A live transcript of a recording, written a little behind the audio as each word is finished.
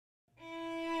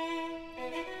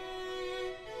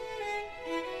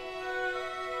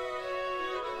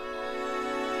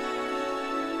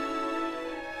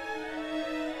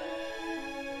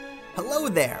Hello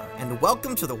there, and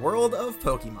welcome to the world of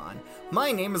Pokemon.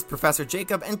 My name is Professor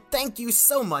Jacob, and thank you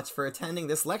so much for attending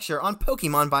this lecture on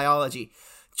Pokemon biology.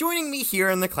 Joining me here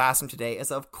in the classroom today is,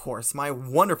 of course, my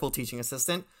wonderful teaching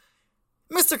assistant,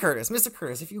 Mr. Curtis. Mr.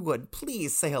 Curtis, if you would,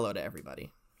 please say hello to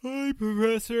everybody. Hi,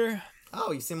 Professor.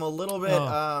 Oh, you seem a little bit,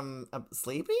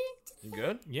 sleepy? You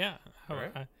good? Yeah. All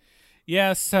right.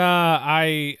 Yes,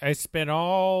 I spent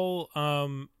all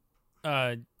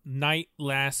night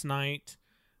last night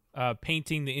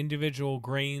painting the individual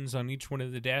grains on each one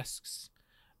of the desks.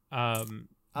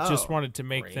 Just wanted to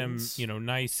make grains? them,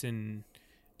 nice and...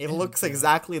 It looks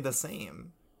exactly the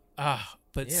same.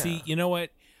 But Yeah. see, you know what?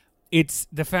 It's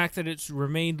the fact that it's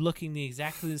remained looking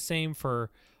exactly the same for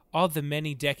all the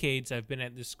many decades I've been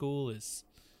at this school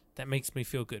that makes me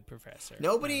feel good, Professor.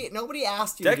 Nobody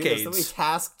asked you to do this. Decades. Nobody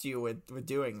tasked you with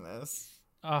doing this.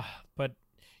 But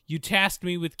you tasked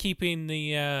me with keeping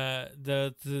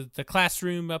the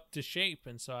classroom up to shape,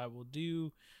 and so I will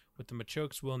do what the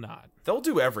Machokes will not. They'll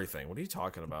do everything. What are you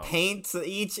talking about? Paint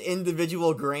each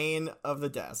individual grain of the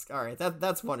desk. All right,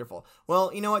 that's wonderful.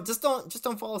 Well, you know what? Just don't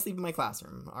fall asleep in my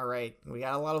classroom. All right, we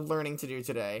got a lot of learning to do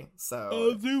today. So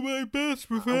I'll do my best,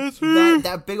 Professor.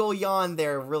 that big ol' yawn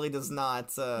there really does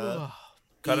not Cut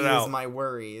it ease out. my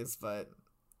worries, but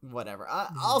whatever.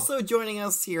 Also joining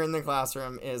us here in the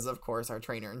classroom is, of course, our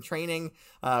trainer in training,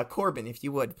 Corbin. If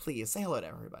you would please say hello to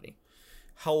everybody.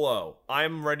 Hello.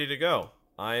 I'm ready to go.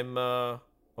 I'm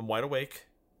wide awake,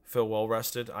 feel well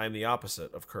rested. I'm the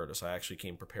opposite of Curtis. I actually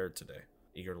came prepared today,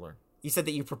 eager to learn. You said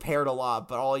that you prepared a lot,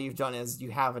 but all you've done is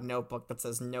you have a notebook that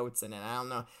says notes in it. I don't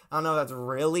know if that's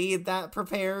really that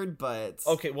prepared, but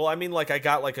Okay, well, I mean, like, I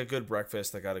got like a good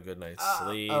breakfast. I got a good night's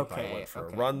sleep. okay, I went for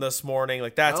okay. a run this morning.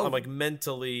 Like that's Oh. I'm like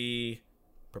mentally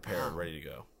prepared, ready to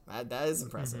go. That is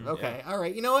impressive. Okay, all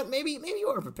right. You know what? Maybe you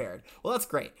are prepared. Well, that's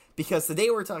great, because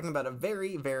today we're talking about a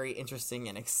very, very interesting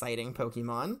and exciting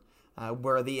Pokemon,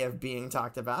 worthy of being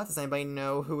talked about. Does anybody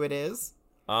know who it is?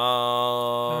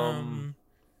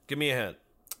 Give me a hint.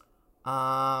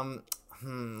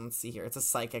 Let's see here. It's a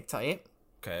psychic type.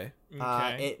 Okay.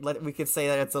 Okay. We could say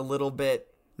that it's a little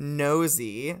bit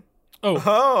nosy.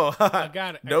 Oh, I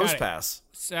got it. Nose pass.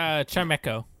 It's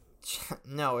Chimecho.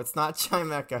 No, it's not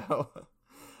Chimecho.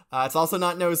 It's also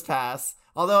not Nosepass.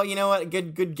 Although, you know what?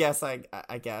 Good guess, I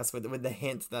guess, with the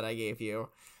hint that I gave you.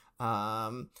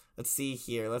 Let's see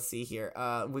here.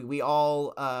 We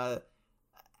all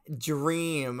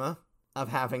dream of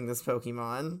having this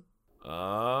Pokemon.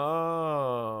 Oh.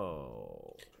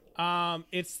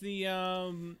 It's the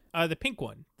pink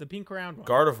one, the pink round one.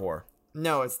 Gardevoir.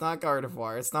 No, it's not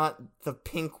Gardevoir. It's not the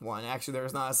pink one. Actually,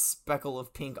 there's not a speckle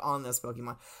of pink on this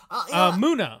Pokemon.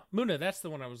 Muna, that's the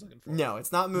one I was looking for. No,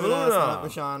 it's not Muna.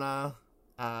 It's not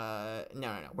Mashana.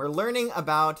 No. We're learning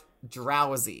about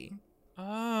Drowsy.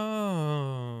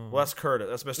 Oh. Well, that's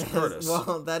Curtis. That's Mr. Curtis.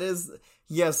 Well, that is,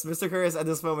 yes, Mr. Curtis at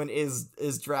this moment is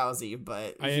drowsy,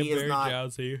 but I am he is very not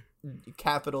drowsy.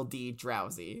 capital D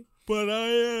drowsy. But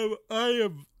I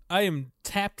am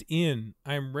tapped in.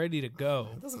 I'm ready to go.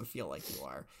 It doesn't feel like you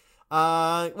are.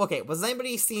 Okay, was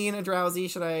anybody seeing a drowsy?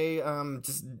 Should I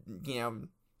just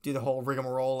do the whole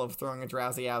rigmarole of throwing a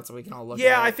drowsy out so we can all look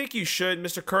Yeah, at it? I think you should,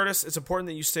 Mr. Curtis. It's important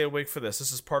that you stay awake for this.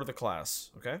 This is part of the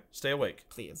class. Okay, stay awake.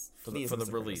 Please, for the Mr. Curtis,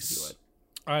 release. if you would.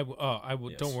 I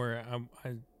will. Yes. Don't worry.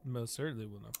 I most certainly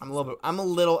will not.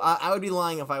 I would be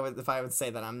lying if I would say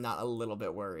that I'm not a little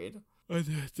bit worried.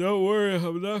 Don't worry.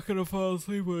 I'm not gonna fall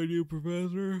asleep on you,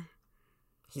 Professor.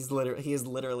 He is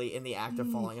literally in the act of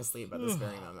falling asleep at this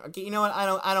very moment. Okay, you know what?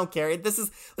 I don't care.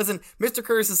 Listen, Mr.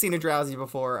 Curtis has seen a drowsy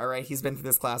before, all right? He's been through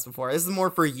this class before. This is more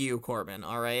for you, Corbin,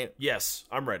 all right? Yes,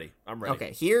 I'm ready. I'm ready.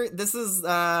 Okay, here, this is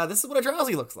what a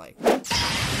drowsy looks like.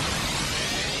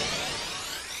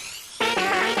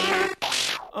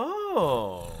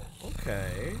 Oh,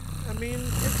 okay. I mean,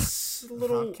 it's a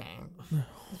little. Okay.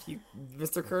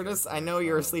 Mr. Curtis, I know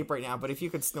you're asleep right now, but if you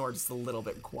could snore just a little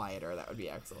bit quieter, that would be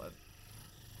excellent.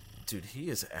 Dude, he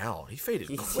is out. He faded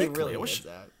He quickly. really I wish is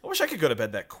out. I could go to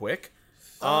bed that quick.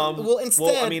 Well,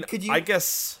 instead, I mean, could you? I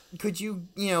guess Could you,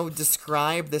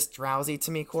 describe this drowsy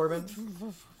to me, Corbin?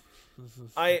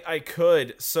 I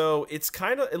could. So it's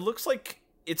it looks like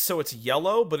it's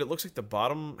yellow, but it looks like the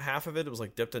bottom half of it was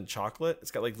like dipped in chocolate.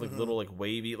 It's got like little like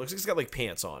wavy. It looks like it's got like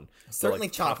pants on. Certainly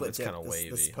the, like, top of chocolate it's dip, kind of wavy.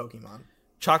 this Pokemon.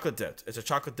 Chocolate dipped. It's a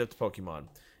chocolate dipped Pokemon. And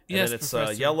Yes, then it's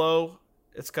Professor. yellow.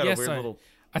 It's got a weird little.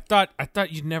 I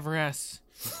thought you'd never ask.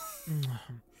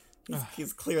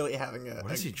 He's clearly having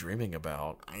What is he dreaming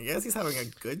about? I guess he's having a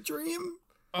good dream?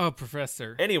 Oh,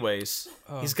 Professor. Anyways,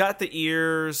 he's got the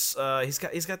ears.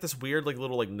 He's got this weird like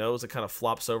little like nose that kind of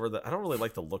flops over. That I don't really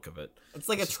like the look of it. It's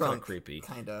like a trunk. Creepy.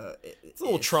 Kind of. It's a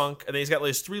little trunk, and then he's got like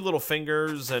his 3 little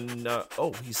fingers, and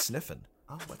he's sniffing.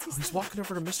 Oh, what's he? He's walking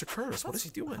over to Mr. Curtis. What is he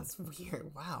doing? That's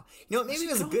weird. Wow. You know, maybe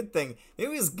it was a good thing.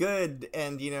 Maybe it was good,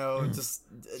 and just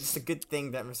a good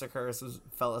thing that Mr. Curtis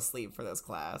fell asleep for this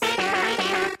class.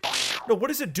 No,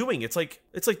 what is it doing? It's like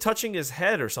touching his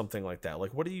head or something like that.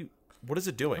 Like, what is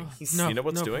it doing? No, you know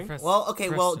what's doing? Professor, Well, okay.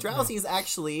 Well, Professor, Drowsies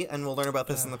actually, and we'll learn about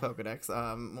this in the Pokedex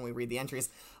when we read the entries.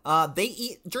 They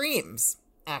eat dreams,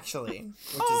 actually,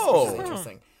 which is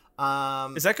interesting.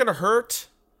 Is that gonna hurt?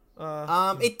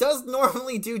 It does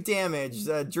normally do damage.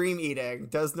 Dream eating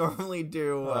does normally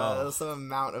do some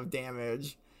amount of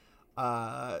damage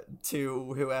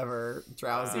to whoever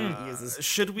Drowsy uses.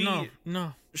 Should we?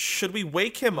 No. Should we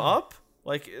wake him up?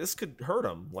 Like, this could hurt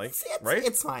him. Like, right?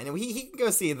 It's fine. He can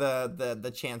go see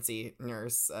the Chansey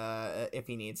nurse if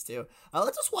he needs to.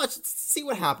 Let's just watch, see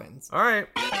what happens. All right.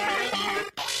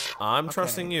 I'm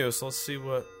trusting you, so let's see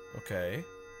what. Okay.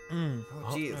 Oh,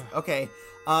 jeez. Okay.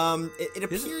 It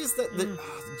appears that the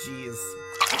Drowsy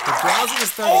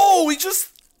is starting. Oh, he just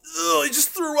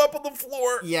threw up on the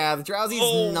floor. Yeah, the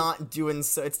Drowsy's not doing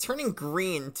so. It's turning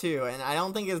green too, and I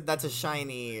don't think that's a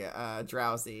shiny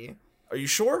Drowsy. Are you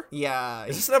sure? Yeah.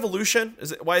 Is this an evolution?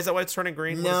 Why is that why it's turning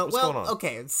green? No. What's going on?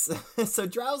 Okay. So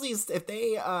Drowsies, if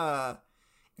they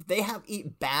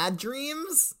eat bad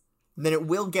dreams, then it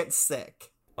will get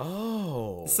sick.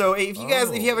 Oh. So if you have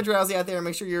a Drowsy out there,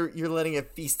 make sure you're letting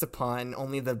it feast upon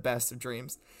only the best of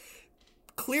dreams.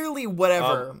 Clearly,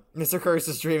 whatever Mr. Curtis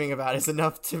is dreaming about is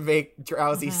enough to make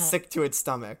Drowsy sick to its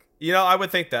stomach. You know, I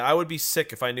would think that. I would be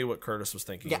sick if I knew what Curtis was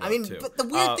thinking. Yeah, about, I mean, too. but the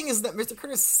weird thing is that Mr.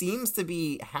 Curtis seems to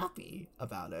be happy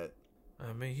about it.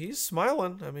 I mean, he's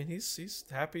smiling. I mean, he's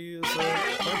happy as a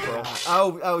plant girl.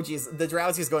 Oh, jeez. The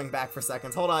Drowsy's going back for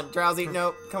seconds. Hold on, Drowsy.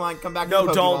 No, come on, come back. No, to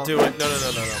the don't Pokeball. do it. No.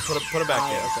 Put it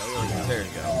back in. Okay, here we go. There you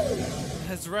go.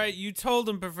 That's right. You told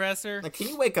him, Professor. Now, can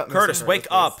you wake up, Mr. Curtis, wake please?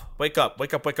 up. Wake up.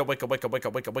 Wake up. Wake up. Wake up. Wake up. Wake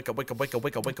up. Wake up. Wake up. Wake up. Wake up. Wake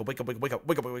up. Wake up. Wake up. Wake up. Wake up.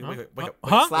 Wake up. Wake up. Wake up.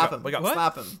 Huh? Slap him. Wake up. What?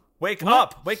 Slap him. Wake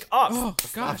up. Wake up. Oh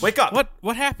gosh. Wake up.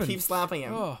 What happened? Keep slapping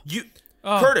him. Oh.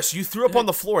 Curtis, you threw up on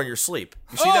the floor in your sleep.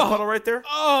 You see that puddle right there?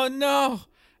 Oh no!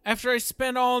 After I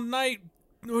spent all night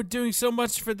doing so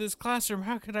much for this classroom,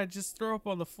 how could I just throw up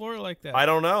on the floor like that? I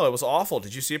don't know. It was awful.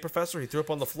 Did you see it, Professor? He threw up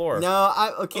on the floor. No,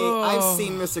 I've Oh,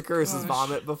 seen Mr. Curtis's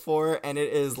vomit before, and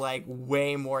it is like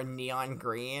way more neon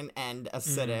green and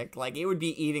acidic. Like it would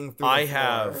be eating through the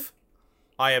floor.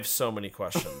 I have so many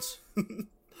questions.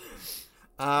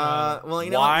 Well, you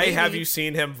know Why what? Maybe- have you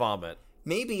seen him vomit?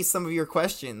 Maybe some of your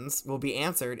questions will be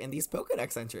answered in these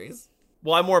Pokedex entries.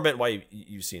 Well, I more meant why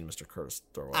you've seen Mr. Curtis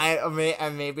throw up.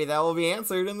 Maybe that will be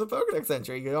answered in the Pokedex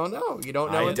entry. You don't know. You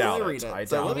don't know I until doubt you it. read it. I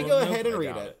So doubt let me it. go ahead and I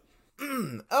read doubt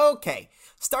it. Okay,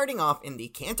 starting off in the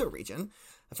Kanto region,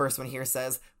 the first one here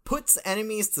says, puts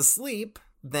enemies to sleep,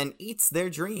 then eats their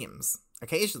dreams.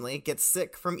 Occasionally gets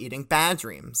sick from eating bad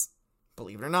dreams.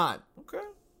 Believe it or not. Okay.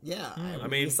 Yeah, I we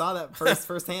mean- saw that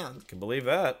firsthand. Can believe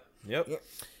that. Yep. Yeah.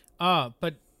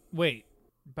 But wait.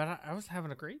 But I was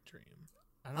having a great dream.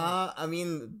 I don't know. I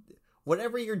mean,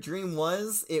 whatever your dream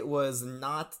was, it was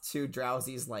not to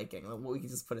Drowsy's liking. We can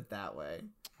just put it that way.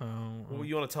 Well,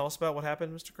 you want to tell us about what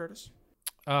happened, Mr. Curtis?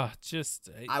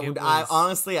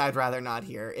 Honestly, I'd rather not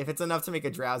hear. If it's enough to make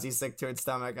a Drowsy sick to its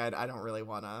stomach, I don't really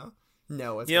want to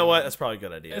know what's You know going what? on. That's probably a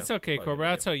good idea. It's okay, Probably a Cobra. good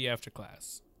I'll idea. tell you after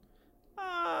class.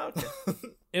 Okay.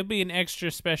 It'll be an extra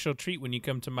special treat when you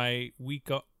come to my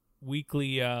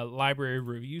weekly library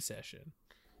review session.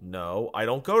 No, I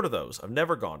don't go to those. I've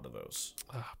never gone to those.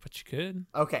 But you could.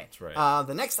 Okay. That's right.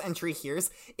 The next entry here is,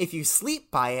 if you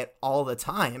sleep by it all the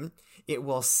time, it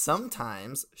will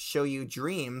sometimes show you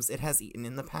dreams it has eaten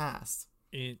in the past.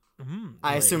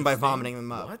 I assume by vomiting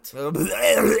them up. What?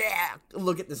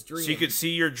 Look at this dream. So you could see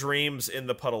your dreams in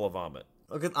the puddle of vomit.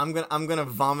 Look at, I'm gonna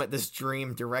vomit this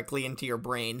dream directly into your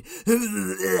brain.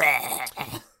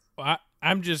 Well,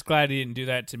 I'm just glad he didn't do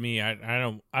that to me. I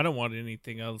don't want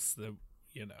anything else that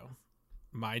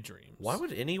my dreams. Why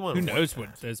would anyone? Who want knows that?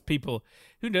 what those people?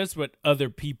 Who knows what other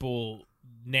people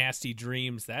nasty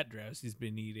dreams that Drowsy's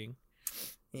been eating?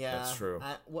 Yeah, That's true.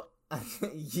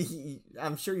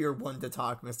 I'm sure you're one to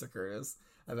talk, Mr. Curtis,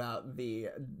 about the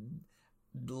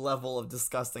level of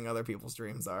disgusting other people's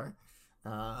dreams are.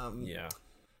 Yeah.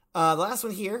 The last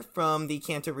one here from the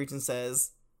Kanto region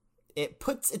says, it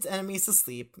puts its enemies to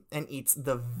sleep and eats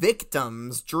the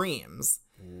victim's dreams.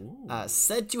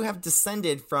 Said to have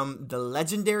descended from the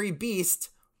legendary beast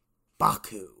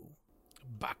Baku.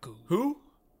 Baku. Who?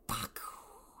 Baku.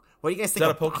 What do you guys think that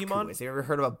of a Pokemon? Baku? Have you ever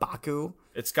heard of a Baku?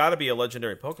 It's got to be a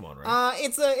legendary Pokemon, right?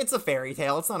 It's a fairy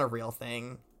tale. It's not a real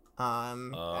thing. So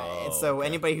okay.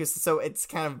 anybody it's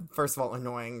kind of, first of all,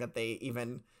 annoying that they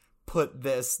even put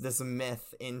this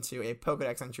myth into a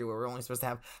Pokedex entry where we're only supposed to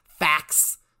have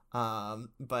facts.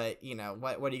 But you know,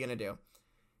 what are you gonna do?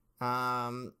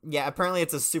 Yeah, apparently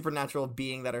it's a supernatural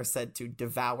being that are said to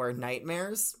devour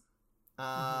nightmares.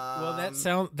 Well,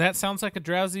 that sounds like a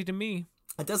Drowsy to me.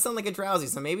 It does sound like a Drowsy,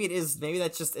 so maybe it is. Maybe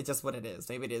that's just what it is.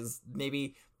 Maybe it is.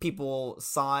 Maybe people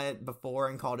saw it before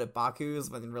and called it Bakus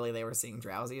when really they were seeing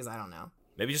Drowsies. I don't know.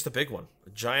 Maybe just a big one, a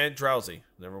giant Drowsy.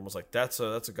 And everyone was like, "That's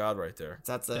a god right there."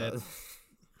 That's a.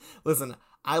 Listen,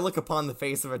 I look upon the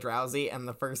face of a Drowsy, and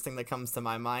the first thing that comes to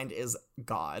my mind is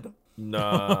God.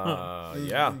 Nah,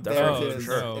 yeah, There definitely it for is,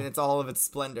 sure. No. and it's all of its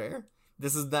splendor.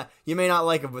 This is you may not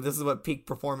like it, but this is what peak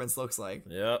performance looks like.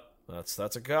 Yep,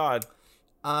 that's a god.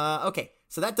 Okay,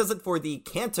 so that does it for the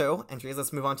Kanto entries.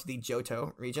 Let's move on to the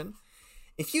Johto region.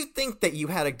 If you think that you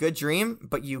had a good dream,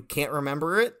 but you can't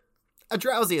remember it, a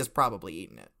Drowsy has probably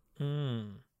eaten it.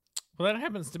 Well, that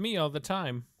happens to me all the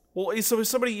time. Well, so is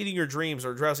somebody eating your dreams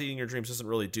or Drowsy eating your dreams doesn't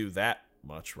really do that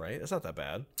much, right? It's not that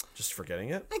bad. Just forgetting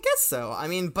it. I guess so. I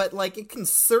mean, but like it can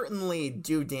certainly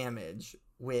do damage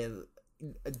with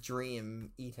a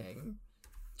dream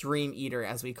eater,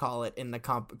 as we call it in the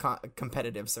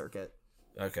competitive circuit.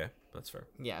 Okay, that's fair.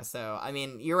 Yeah, so I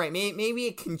mean, you're right. Maybe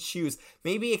it can choose.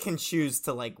 Maybe it can choose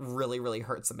to like really, really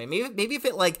hurt somebody. Maybe if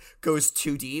it like goes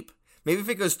too deep. Maybe if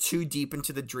it goes too deep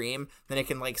into the dream, then it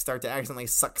can like start to accidentally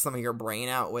suck some of your brain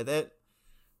out with it.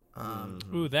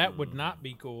 Ooh, that would not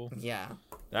be cool. Yeah.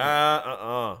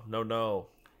 No,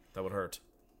 that would hurt.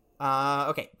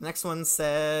 Okay. Next one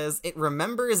says it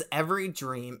remembers every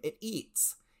dream it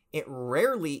eats. It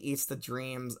rarely eats the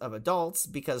dreams of adults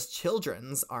because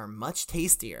children's are much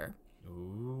tastier.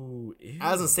 Ooh, ew. That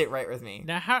doesn't sit right with me.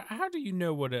 Now, how do you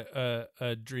know what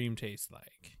a dream tastes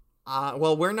like?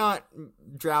 Well, we're not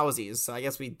Drowsies, so I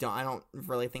guess we don't. I don't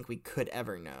really think we could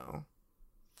ever know.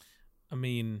 I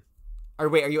mean, Or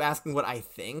wait, are you asking what I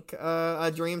think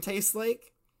a dream tastes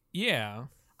like? yeah.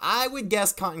 I would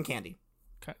guess cotton candy.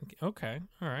 Okay,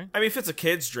 all right. I mean, if it's a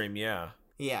kid's dream, yeah.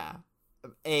 Yeah,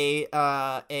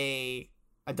 a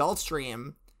adult's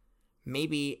dream,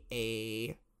 maybe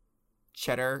a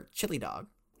cheddar chili dog.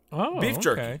 Oh, Beef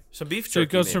jerky. okay. Some beef jerky. So it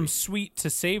goes maybe. from sweet to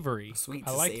savory. Sweet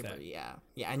I to like savory, that.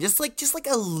 yeah, and just like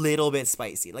a little bit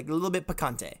spicy, like a little bit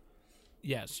picante.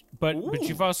 Yes, but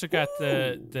you've also got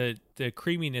the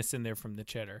creaminess in there from the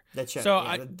cheddar. The cheddar, So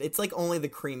yeah, it's like only the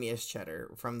creamiest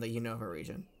cheddar from the Unova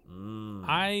region.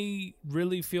 I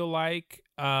really feel like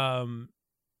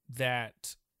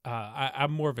that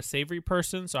I'm more of a savory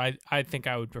person, so I think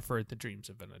I would prefer the dreams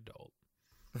of an adult.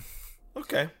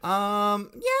 Okay. Yeah,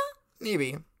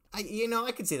 maybe.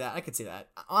 I could see that.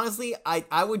 Honestly,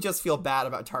 I would just feel bad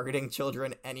about targeting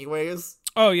children anyways.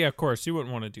 Oh yeah, of course you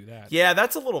wouldn't want to do that. Yeah,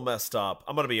 that's a little messed up.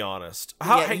 I'm gonna be honest.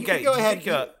 Yeah, you guys, can go do you ahead.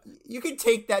 think, You can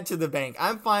take that to the bank.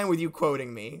 I'm fine with you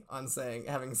quoting me on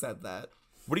having said that.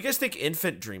 what do you guys think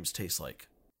infant dreams taste like?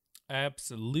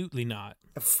 Absolutely not.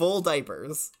 Full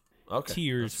diapers. Okay.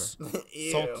 Tears,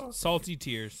 Ew. salty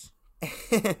tears.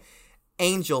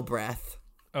 Angel breath.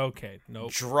 Okay,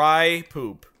 nope. Dry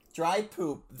poop. Dry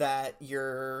poop that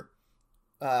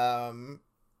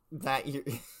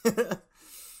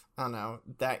I don't know,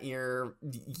 that your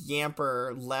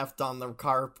yamper left on the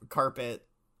carpet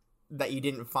that you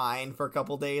didn't find for a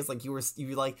couple days. Like you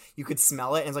could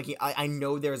smell it, and it's like I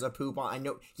know there's a poop on. I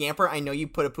know Yamper. I know you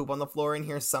put a poop on the floor in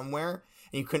here somewhere,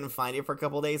 and you couldn't find it for a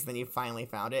couple days. Then you finally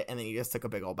found it, and then you just took a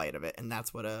big old bite of it, and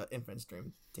that's what a infant's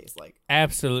dream tastes like.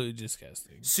 Absolutely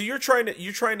disgusting. So you're trying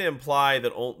to imply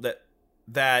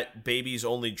that babies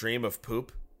only dream of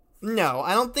poop? No,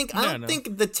 I don't think No.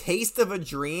 think the taste of a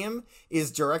dream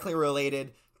is directly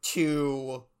related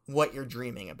to what you're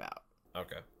dreaming about.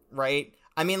 Okay. Right?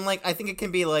 I mean, like, I think it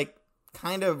can be, like,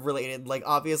 kind of related. Like,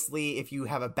 obviously, if you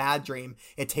have a bad dream,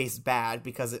 it tastes bad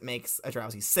because it makes a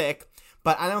Drowsy sick.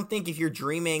 But I don't think if you're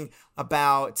dreaming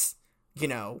about,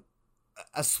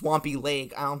 a swampy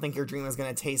lake, I don't think your dream is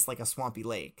going to taste like a swampy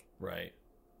lake. Right.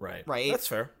 That's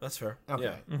fair. Okay.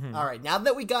 Yeah. Mm-hmm. All right. Now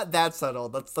that we got that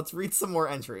settled, let's read some more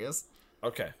entries.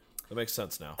 Okay. That makes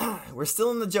sense now. We're still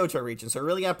in the Johto region, so we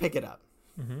really got to pick it up.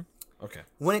 Okay.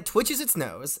 When it twitches its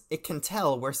nose, it can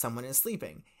tell where someone is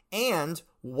sleeping and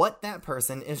what that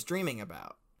person is dreaming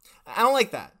about. I don't like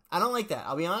that.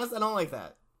 I'll be honest, I don't like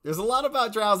that. There's a lot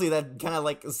about Drowsy that kind of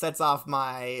like sets off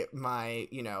my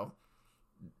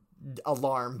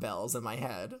alarm bells in my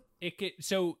head.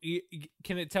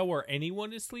 Can it tell where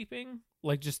anyone is sleeping?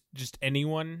 Like just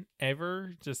anyone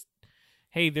ever? Just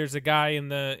hey, there's a guy in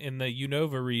the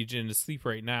Unova region asleep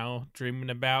right now, dreaming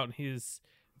about his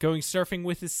going surfing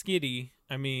with his skitty.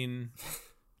 I mean,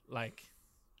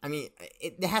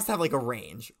 it has to have like a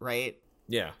range, right?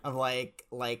 Yeah. Of like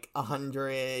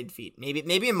 100 feet,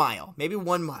 maybe a mile, maybe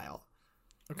 1 mile.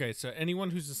 Okay, so anyone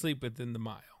who's asleep within the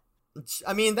mile.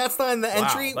 I mean, that's not in the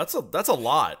entry. Wow, that's a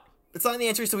lot. It's not in the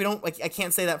entry, so we don't I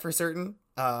can't say that for certain.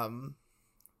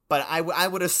 But I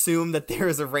would assume that there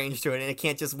is a range to it, and it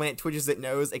can't just, when it twitches its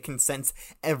nose, it can sense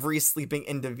every sleeping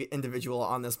individual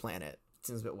on this planet. It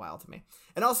seems a bit wild to me.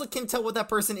 And also can tell what that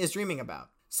person is dreaming about.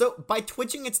 So by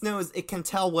twitching its nose, it can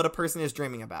tell what a person is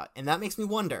dreaming about. And that makes me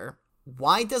wonder,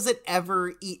 why does it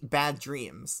ever eat bad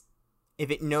dreams if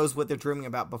it knows what they're dreaming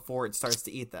about before it starts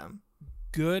to eat them?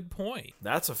 Good point.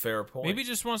 That's a fair point. Maybe it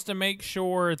just wants to make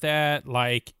sure that,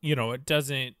 like, you know, it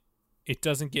doesn't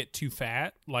get too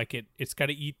fat. Like it's got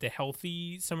to eat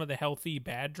some of the healthy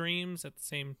bad dreams at the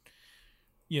same,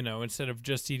 you know, instead of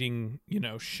just eating, you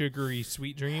know, sugary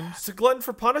sweet dreams. It's a glutton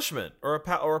for punishment, or a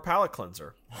palate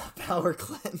cleanser. Power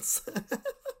cleanse.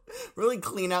 Really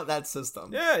clean out that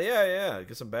system. Yeah.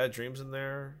 Get some bad dreams in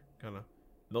there. Kind of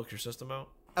milk your system out.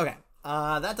 Okay.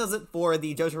 That does it for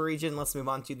the Johto region. Let's move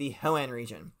on to the Hoenn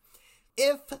region.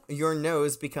 If your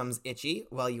nose becomes itchy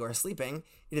while you are sleeping,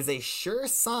 it is a sure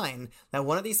sign that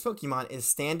one of these Pokemon is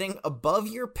standing above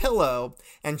your pillow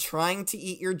and trying to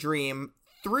eat your dream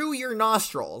through your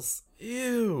nostrils.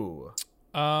 Ew.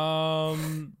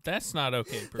 That's not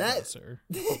okay, Professor.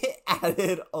 They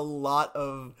added a lot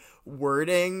of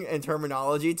wording and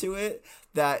terminology to it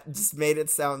that just made it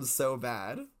sound so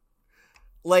bad.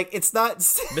 Like, it's not...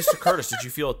 Mr. Curtis, did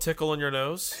you feel a tickle in your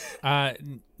nose? I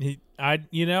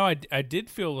did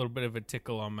feel a little bit of a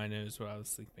tickle on my nose while I was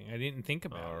sleeping. I didn't think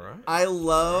about it. All right. I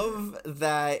love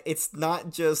that it's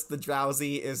not just the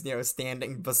Drowsy is, you know,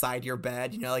 standing beside your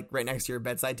bed, you know, like right next to your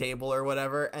bedside table or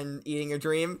whatever, and eating your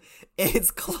dream. It's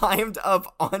climbed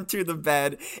up onto the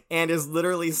bed and is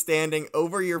literally standing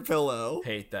over your pillow.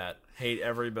 Hate that. Hate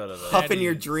every bit of it. Puffing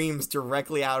your dreams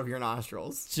directly out of your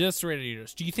nostrils. Just ready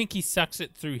to... Do you think he sucks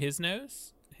it through his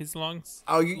nose? His lungs?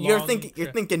 Oh, you're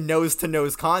thinking nose to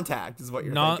nose contact is what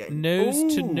you're thinking.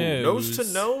 Nose to nose. Nose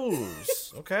to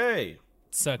nose. Okay.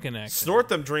 Suck an accident. Snort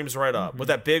them dreams right up with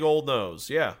that big old nose.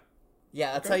 Yeah.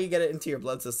 Yeah, that's how you get it into your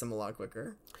blood system a lot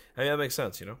quicker. I mean, that makes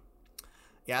sense, you know?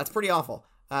 Yeah, it's pretty awful.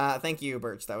 Thank you,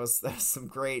 Birch. That was some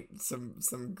great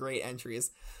entries.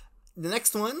 The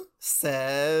next one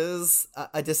says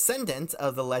a descendant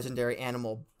of the legendary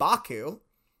animal Baku.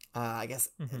 I guess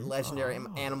legendary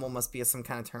animal must be some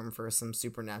kind of term for some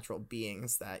supernatural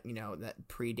beings that, you know, that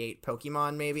predate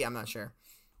Pokemon, maybe? I'm not sure.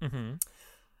 Mm-hmm.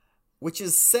 Which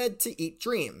is said to eat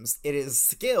dreams. It is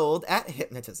skilled at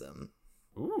hypnotism.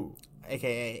 Ooh.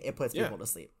 AKA, it puts people to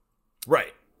sleep.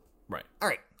 Right. All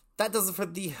right. That does it for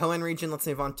the Hoenn region. Let's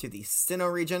move on to the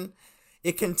Sinnoh region.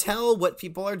 It can tell what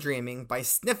people are dreaming by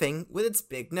sniffing with its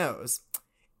big nose.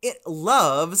 It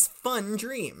loves fun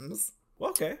dreams.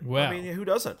 Okay. Well, I mean, who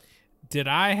doesn't? Did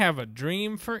I have a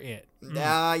dream for it?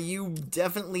 You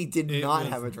definitely did not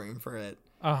have a dream for it.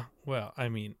 Well, I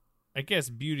mean, I guess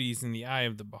beauty's in the eye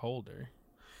of the beholder.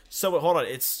 So hold on.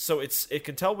 It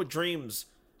can tell what dreams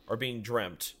are being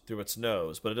dreamt through its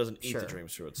nose, but it doesn't eat the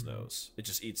dreams through its nose. It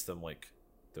just eats them like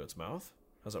through its mouth.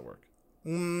 How's that work?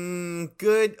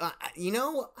 Good. You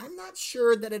know, I'm not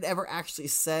sure that it ever actually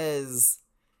says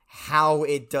how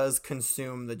it does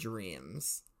consume the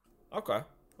dreams. Okay.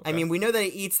 I mean, we know that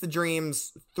it eats the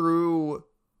dreams through...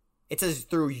 It says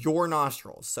through your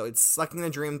nostrils, so it's sucking the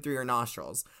dream through your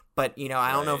nostrils. But, you know,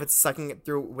 I don't know if it's sucking it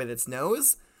through with its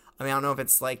nose. I mean, I don't know if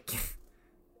it's like,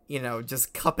 you know,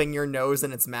 just cupping your nose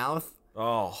in its mouth.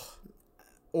 Oh.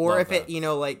 Or if it, you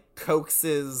know, like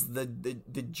coaxes the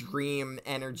dream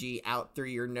energy out through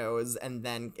your nose, and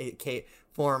then it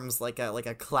forms like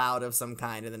a cloud of some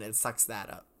kind, and then it sucks that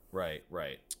up. Right.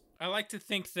 I like to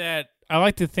think that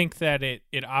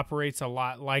it operates a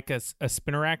lot like a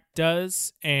Spinarak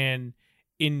does, and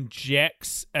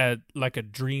injects a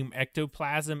dream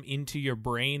ectoplasm into your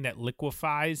brain that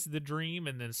liquefies the dream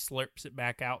and then slurps it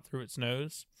back out through its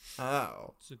nose.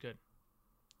 Oh, so good.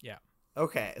 Yeah.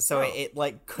 Okay, so it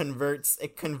converts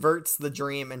the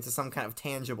dream into some kind of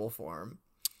tangible form.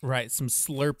 Right, some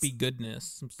slurpy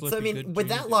goodness. So I mean, with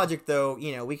that logic, though,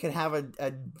 you know, we could have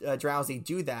a Drowsy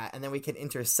do that, and then we could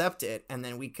intercept it, and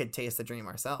then we could taste the dream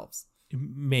ourselves.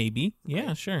 Maybe,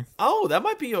 yeah, sure. Oh, that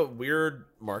might be a weird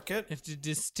market. If to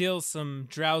distill some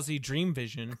Drowsy dream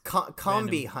vision,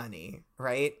 Combi honey,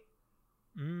 right?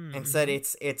 Instead,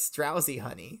 it's Drowsy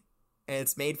honey, and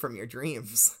it's made from your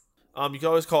dreams. You can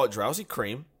always call it Drowsy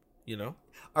cream, you know.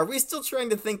 Are we still trying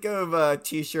to think of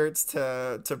t-shirts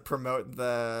to promote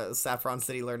the Saffron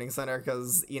City Learning Center?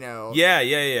 Because,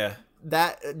 Yeah.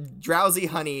 that Drowsy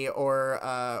Honey or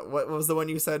what was the one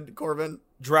you said, Corbin?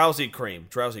 Drowsy cream.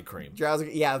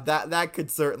 Drowsy, yeah, that could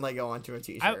certainly go onto a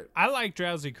t-shirt. I like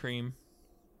Drowsy Cream.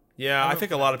 Yeah, I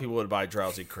think a lot of people would buy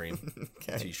Drowsy cream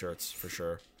Okay. t-shirts for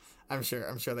sure. I'm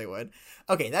sure they would.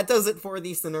 Okay, that does it for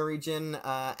the Sinnoh region.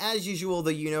 As usual,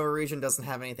 the Unova region doesn't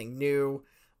have anything new.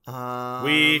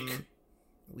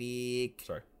 Weak.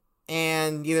 Sorry.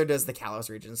 And neither does the Kalos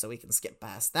region, so we can skip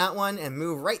past that one and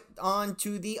move right on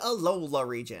to the Alola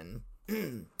region.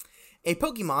 A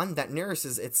Pokemon that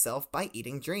nourishes itself by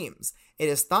eating dreams. It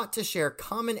is thought to share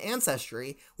common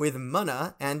ancestry with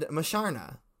Munna and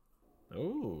Musharna.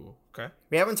 Ooh, okay.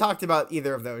 We haven't talked about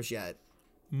either of those yet.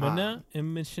 Munna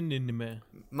and Musharna.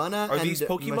 Munna Are and these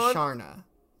Pokemon?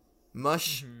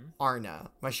 Musharna.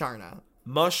 Musharna.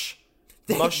 Mush.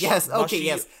 Yes, okay, mushy-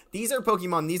 yes. These are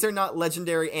Pokemon. These are not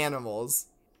legendary animals.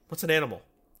 What's an animal?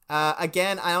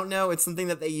 Again, I don't know. It's something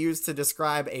that they use to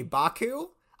describe a Baku.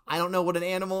 I don't know what an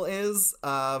animal is,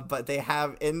 but they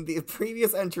have in the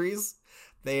previous entries,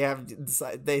 they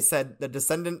said the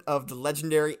descendant of the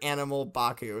legendary animal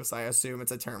Baku. So I assume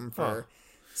it's a term for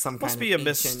some kind Must of be a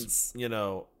ancient...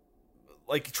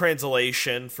 like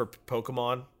translation for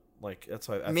Pokemon. Like that's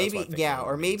why. Maybe, that's what I think yeah, it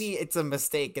or means. maybe it's a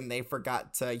mistake and they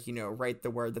forgot to, write the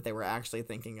word that they were actually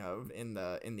thinking of in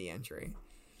the entry.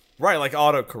 Right, like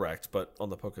autocorrect, but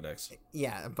on the Pokedex.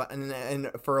 Yeah, but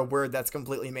and for a word that's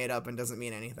completely made up and doesn't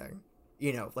mean anything,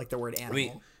 like the word animal. I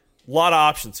mean, a lot of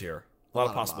options here, a lot of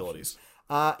of possibilities.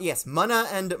 Yes, Munna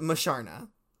and Musharna,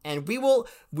 and we will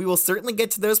certainly get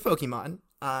to those Pokemon.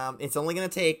 It's only gonna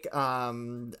take a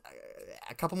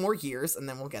couple more years, and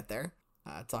then we'll get there.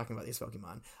 Talking about these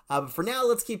Pokemon. But for now,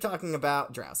 let's keep talking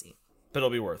about Drowsy. But it'll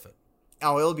be worth it.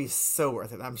 Oh, it'll be so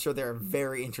worth it. I'm sure they're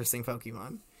very interesting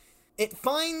Pokemon. It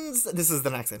finds... This is the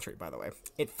next entry, by the way.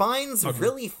 It finds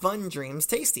really fun dreams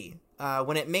tasty.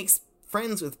 When it makes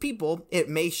friends with people, it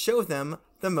may show them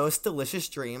the most delicious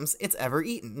dreams it's ever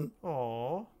eaten.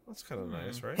 Aw, that's kind of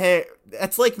nice, right? Hey,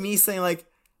 that's like me saying, like...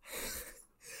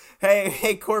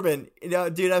 Hey, Corbin,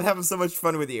 dude, I'm having so much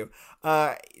fun with you.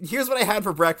 Here's what I had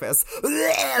for breakfast. Look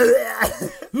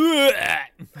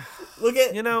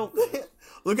at...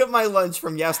 Look at my lunch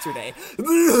from yesterday.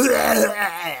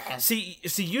 See,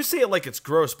 you say it like it's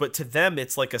gross, but to them,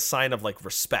 it's like a sign of like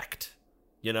respect.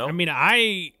 I mean,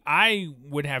 I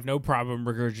would have no problem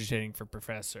regurgitating for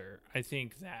Professor. I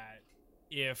think that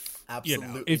if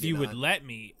Absolutely you would let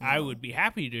me, I would be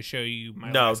happy to show you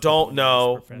my. No, last don't.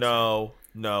 couple of days, No.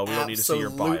 We don't need to see your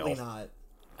bile. Absolutely not.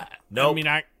 Nope. I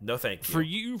mean, no, thank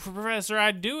you. for Professor,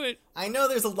 I'd do it. I know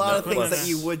there's a lot of things Nicholas. that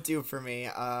you would do for me,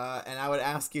 and I would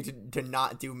ask you to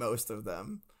not do most of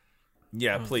them.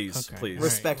 Yeah, please, okay. please.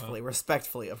 Right.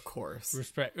 Respectfully, of course.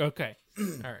 Respect. Okay. All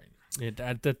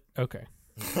right. Okay.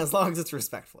 As long as it's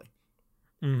respectfully.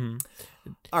 Mm-hmm.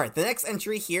 All right, the next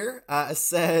entry here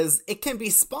says, it can be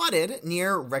spotted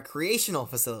near recreational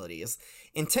facilities,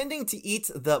 intending to eat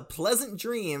the pleasant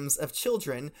dreams of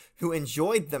children who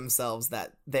enjoyed themselves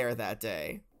that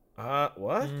day.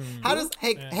 What? How does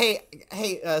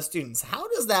hey students, how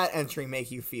does that entry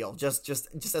make you feel? Just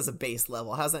as a base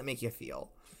level, how does that make you feel?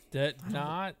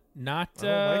 Not like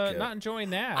it. not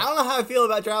enjoying that. I don't know how I feel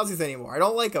about Drowsies anymore. I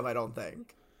don't like them, I don't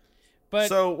think. But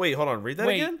So wait, hold on. Read that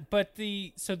again. But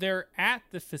so they're at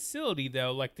the facility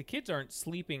though. Like the kids aren't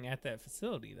sleeping at that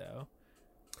facility though.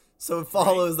 So it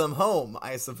follows them home,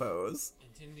 I suppose.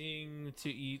 Intending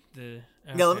to eat the.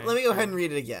 Yeah, let me go ahead and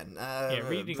read it again.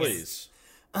 Read it again. Please.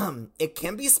 It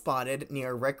can be spotted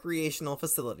near recreational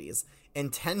facilities,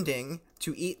 intending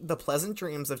to eat the pleasant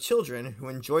dreams of children who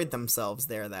enjoyed themselves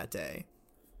there that day.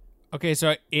 Okay,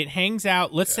 so it hangs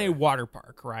out. Let's say water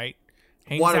park, right?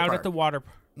 Hangs Water out park. at the water.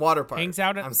 Water park. Hangs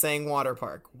out at- I'm saying water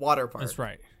park. Water park. That's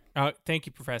right. Thank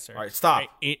you, Professor. All right, stop.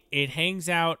 It hangs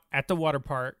out at the water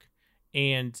park,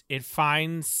 and it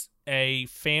finds a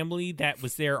family that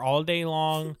was there all day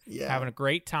long, Yeah. having a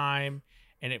great time,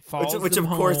 and it follows Which them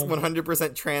of course home,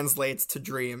 100% translates to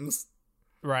dreams.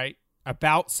 right,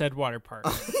 about said water park.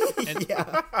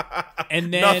 Yeah.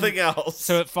 And then Nothing else.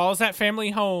 So it follows that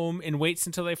family home and waits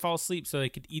until they fall asleep so they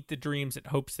could eat the dreams it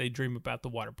hopes they dream about the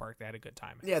water park they had a good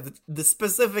time at. Yeah,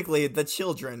 specifically the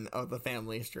children of the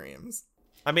family's dreams.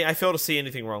 I mean, I fail to see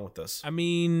anything wrong with this. I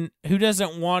mean, who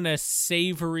doesn't want a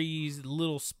savory,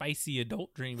 little spicy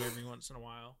adult dream every once in a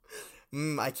while?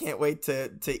 I can't wait to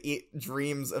eat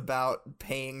dreams about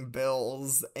paying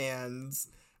bills and,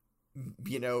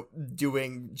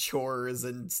 doing chores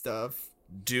and stuff.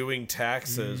 Doing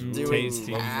taxes. Ooh, Doing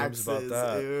Tasty. love dreams taxes. about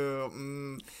that.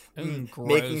 Ew, Making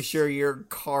gross. sure your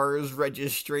car's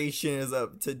registration is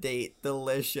up to date.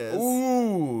 Delicious.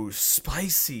 Ooh,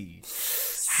 spicy.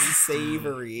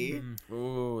 Savory.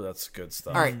 Ooh, that's good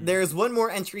stuff. All right, there's one more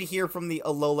entry here from the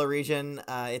Alola region.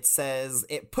 It says,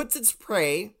 it puts its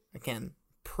prey,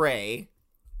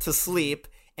 to sleep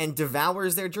and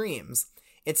devours their dreams.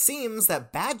 It seems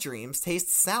that bad dreams taste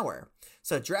sour,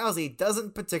 so Drowsy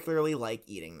doesn't particularly like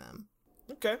eating them.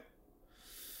 Okay.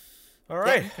 All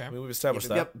right. okay. I mean, we've established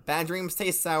that. Yep, bad dreams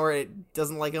taste sour, it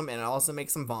doesn't like them, and it also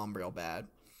makes them vom real bad.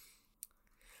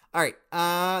 Alright,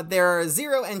 there are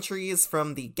 0 entries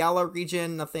from the Galar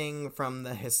region, nothing from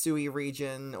the Hisui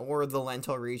region or the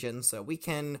Lentil region, so we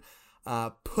can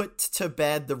put to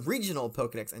bed the regional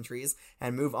Pokedex entries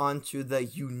and move on to the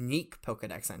unique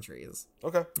Pokedex entries.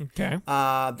 Okay. Okay.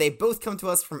 They both come to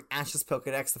us from Ash's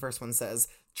Pokedex. The first one says,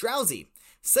 Drowsy,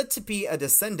 said to be a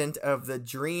descendant of the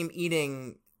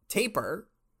dream-eating tapir.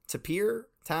 Tapir?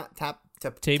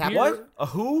 What? A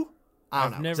who? I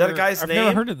don't know. Is that a guy's I've name?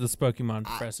 never heard of this Pokemon,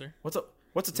 Professor. What's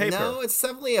a tapir? No, it's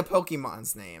definitely a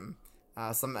Pokemon's name.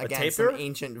 Some tapir?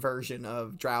 ancient version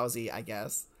of Drowsy, I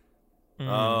guess.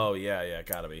 Oh, yeah,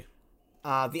 gotta be.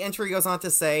 The entry goes on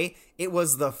to say it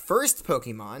was the first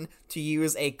Pokemon to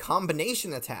use a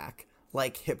combination attack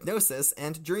like Hypnosis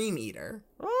and Dream Eater.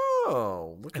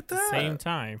 Oh, look at At the that. same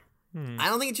time. I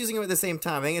don't think it's using them at the same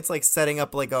time. I think it's like setting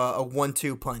up like a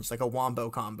 1-2 punch, like a wombo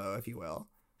combo, if you will.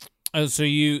 Oh, so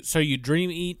you dream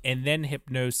eat and then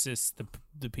hypnosis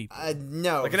the people.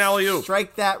 No. Like an alley-oop.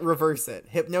 Strike that, reverse it.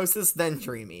 Hypnosis, then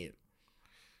Dream Eat.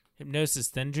 Hypnosis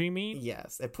then dream eat?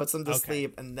 Yes, it puts them to Okay.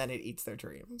 sleep and then it eats their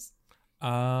dreams.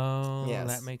 Oh, Yes.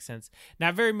 that makes sense.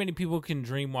 Not very many people can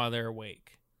dream while they're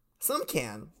awake. Some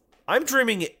can. I'm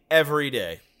dreaming every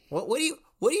day. What do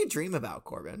you dream about,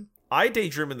 Corbin? I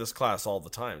daydream in this class all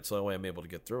the time. It's the only way I'm able to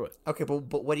get through it. Okay,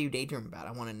 but what do you daydream about?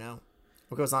 I want to know.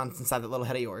 What goes on inside that little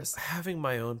head of yours? Having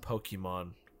my own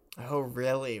Pokemon. Oh,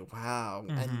 really? Wow.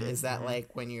 And is that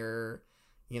like when you're,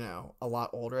 a lot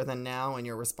older than now and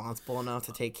you're responsible enough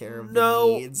to take care of the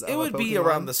needs of it a would be Pokemon?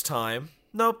 around this time.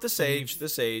 Nope, this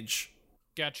age.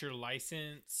 Got your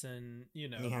license and, You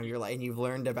have your and you've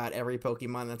learned about every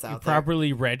Pokemon that's you out there.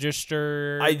 properly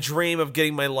register. I dream of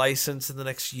getting my license in the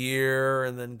next year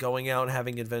and then going out and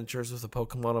having adventures with a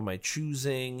Pokemon of my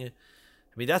choosing. I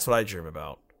mean, that's what I dream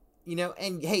about.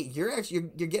 And hey, you're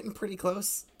getting pretty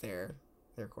close there,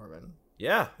 Corbin.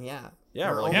 Yeah. Yeah.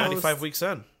 Yeah, we're like almost- 95 weeks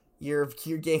in. You're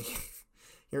getting,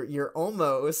 you're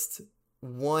almost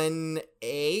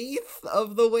 1/8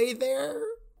 of the way there.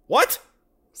 What?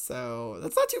 So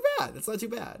that's not too bad. That's not too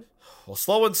bad. Well,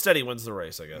 slow and steady wins the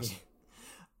race, I guess.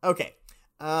 Okay.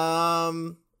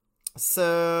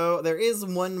 So there is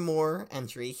one more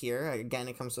entry here. Again,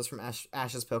 it comes to us from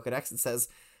Ash's Pokedex. It says,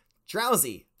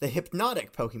 Drowsy, the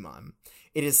hypnotic Pokemon.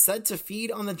 It is said to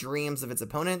feed on the dreams of its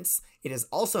opponents. It is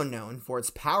also known for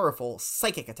its powerful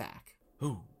psychic attack.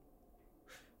 Ooh.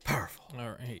 Powerful. All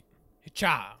right.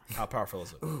 Cha. How powerful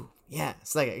is it? Ooh, yeah.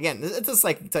 Psychic. Again, it's a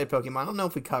psychic type Pokemon. I don't know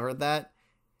if we covered that.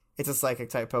 It's a psychic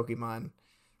type Pokemon.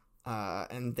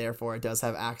 And therefore it does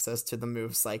have access to the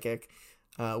move Psychic.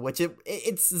 Which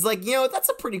it's like, that's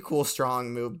a pretty cool,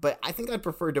 strong move. But I think I'd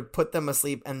prefer to put them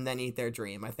asleep and then eat their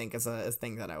dream, I think is a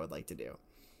thing that I would like to do.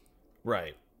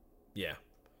 Right. Yeah.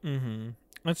 Mm-hmm.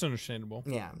 That's understandable.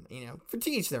 Yeah,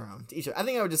 to each their own. I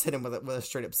think I would just hit him with a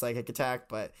straight up psychic attack.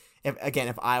 But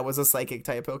if I was a psychic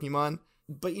type Pokemon,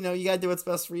 but you gotta do what's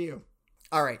best for you.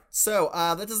 All right, so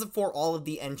that does it for all of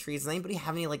the entries. Does anybody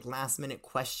have any last minute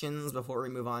questions before we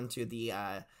move on to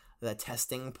the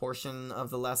testing portion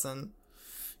of the lesson?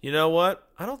 You know what?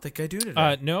 I don't think I do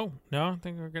today. No, I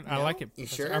think we're good. I No? like it. You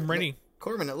sure? I'm ready.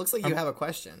 Corbin, it looks like you have a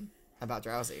question about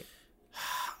Drowsy.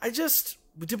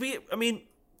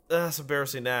 That's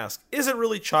embarrassing to ask. Is it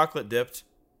really chocolate dipped?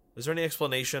 Is there any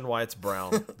explanation why it's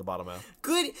brown at the bottom half?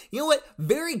 Good. You know what?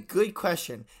 Very good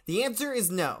question. The answer is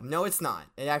no. No, it's not.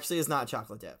 It actually is not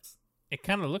chocolate dipped. It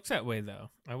kind of looks that way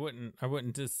though. I wouldn't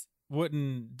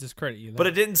discredit you. But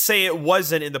it didn't say it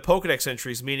wasn't in the Pokedex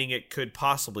entries, meaning it could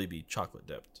possibly be chocolate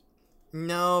dipped.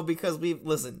 No, because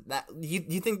that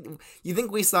you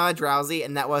think we saw Drowsy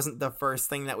and that wasn't the first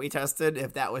thing that we tested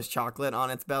if that was chocolate on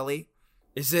its belly?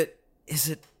 Is it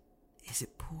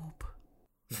poop?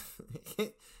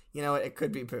 You know what? It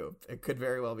could be poop. It could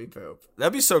very well be poop.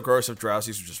 That'd be so gross if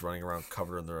Drowsies were just running around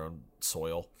covered in their own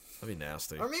soil. That'd be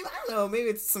nasty. Or maybe, I don't know, maybe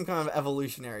it's some kind of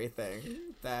evolutionary thing.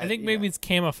 That, I think maybe it's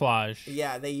camouflage.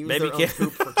 Yeah, they use Maybe their own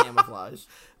poop for camouflage.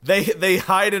 They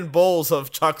hide in bowls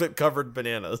of chocolate covered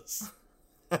bananas.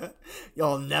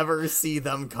 You'll never see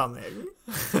them coming.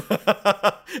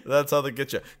 That's how they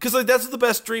get you. Because like, that's the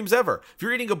best dreams ever. If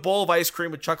you're eating a bowl of ice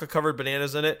cream with chocolate-covered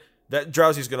bananas in it, that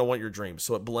drowsy's going to want your dream.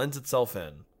 So it blends itself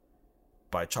in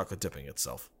by chocolate dipping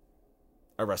itself.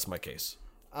 I rest my case.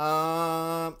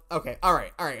 Okay. All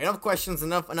right. Enough questions.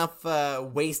 Enough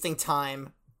wasting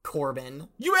time, Corbin.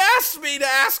 You asked me to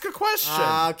ask a question.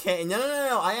 Okay.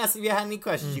 No. I asked if you had any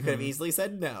questions. You could have easily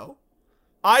said no.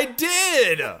 I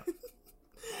did.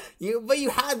 But you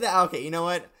had that. Okay. You know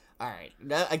what? All right.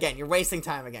 Again, you're wasting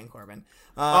time again, Corbin.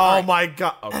 Oh my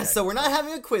god. Okay. So we're not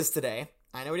having a quiz today.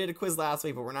 I know we did a quiz last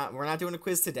week, but we're not doing a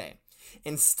quiz today.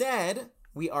 Instead,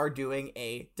 we are doing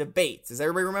a debate. Does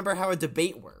everybody remember how a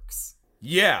debate works?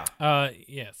 Yeah.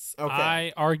 Yes. Okay.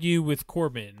 I argue with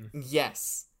Corbin.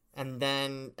 Yes. And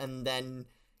then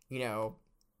you know,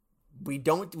 we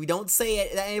don't say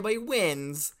that anybody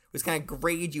wins. We just kind of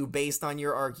grade you based on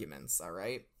your arguments, all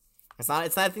right? It's not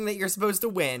a thing that you're supposed to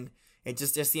win. It's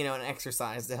just you know, an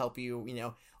exercise to help you, you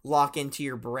know, lock into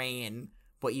your brain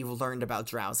what you've learned about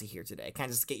Drowsy here today.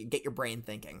 Kind of just get your brain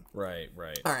thinking. Right.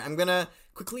 All right, I'm going to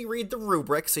quickly read the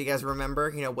rubric so you guys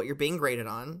remember, you know, what you're being graded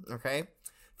on, okay?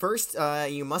 First,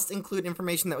 you must include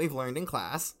information that we've learned in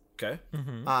class. Okay.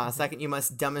 Second, you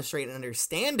must demonstrate an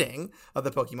understanding of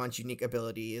the Pokemon's unique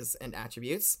abilities and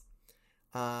attributes.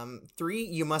 3,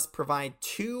 you must provide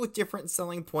 2 different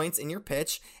selling points in your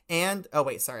pitch. And, oh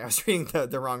wait, sorry, I was reading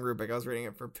the wrong rubric. I was reading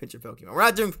it for Pitch of Pokemon. We're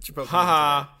not doing Pitch of Pokemon.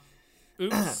 Haha.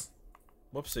 Oops.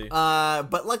 Whoopsie.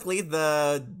 But luckily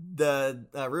the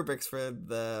rubrics for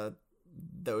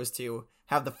those two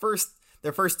have their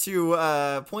first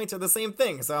 2 points are the same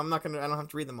thing, so I don't have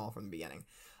to read them all from the beginning.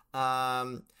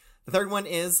 The third one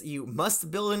is you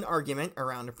must build an argument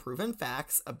around proven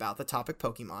facts about the topic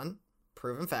Pokemon.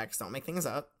 Proven facts, don't make things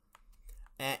up.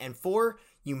 And 4,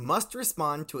 you must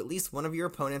respond to at least one of your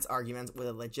opponent's arguments with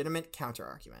a legitimate counter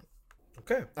argument.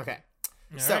 Okay. All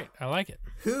right. I like it.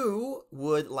 Who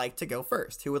would like to go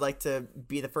first? Who would like to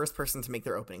be the first person to make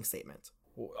their opening statement?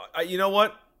 You know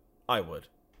what? I would.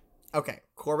 Okay,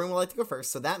 Corbin would like to go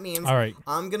first, so that means All right.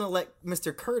 I'm gonna let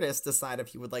Mr. Curtis decide if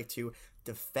he would like to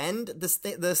defend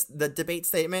the debate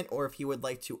statement or if he would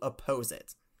like to oppose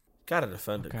it. Gotta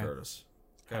defend it, Okay. Curtis.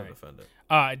 Gotta All right. defend it.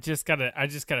 I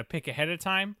just gotta pick ahead of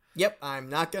time. Yep, I'm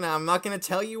not gonna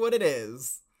tell you what it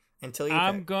is until you.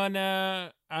 I'm pick.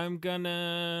 gonna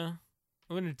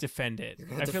defend it. You're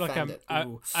gonna I feel like defend it.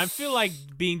 Ooh. I feel like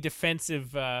being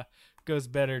defensive goes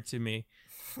better to me.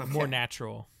 More Okay.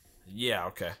 natural. Yeah.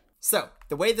 Okay. So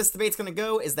the way this debate's going to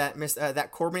go is that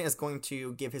that Corbin is going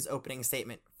to give his opening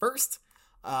statement first.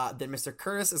 Then Mr.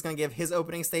 Curtis is going to give his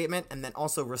opening statement and then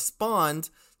also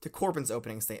respond to Corbin's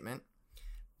opening statement.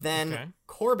 Then Okay.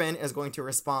 Corbin is going to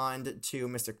respond to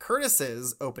Mr.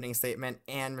 Curtis's opening statement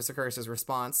and Mr. Curtis's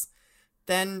response.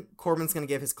 Then Corbin's going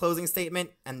to give his closing statement,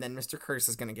 and then Mr. Curtis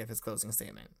is going to give his closing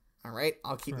statement. All right,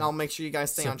 I'll make sure you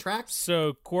guys stay on track.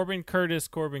 So Corbin Curtis.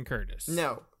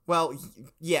 No. Well,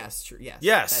 yes, sure, yes.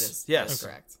 Yes, That is yes.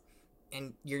 correct.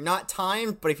 And you're not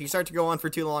timed, but if you start to go on for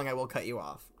too long, I will cut you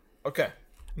off. Okay.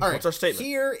 All right. What's our statement?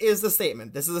 Here is the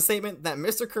statement. This is a statement that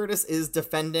Mr. Curtis is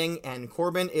defending and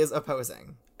Corbin is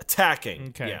opposing. Attacking.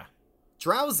 Okay. Yeah.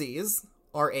 Drowsies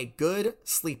are a good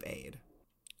sleep aid.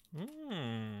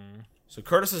 So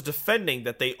Curtis is defending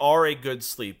that they are a good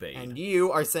sleep aid. And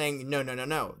you are saying,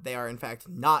 no. They are, in fact,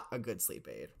 not a good sleep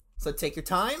aid. So take your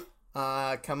time.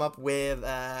 Come up with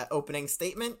opening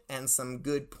statement and some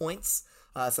good points.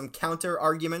 Some counter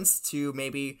arguments to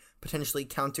maybe potentially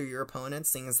counter your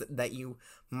opponents, things that you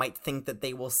might think that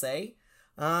they will say.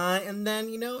 And then,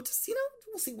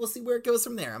 we'll see where it goes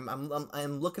from there.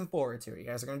 I'm looking forward to it. You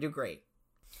guys are going to do great.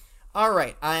 All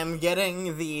right, I am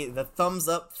getting the thumbs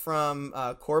up from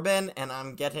Corbin, and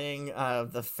I'm getting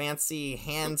the fancy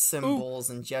hand symbols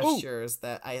and gestures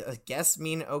that I guess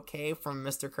mean okay from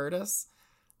Mr. Curtis.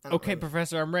 Okay,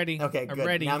 Professor, I'm ready. Okay, I'm good.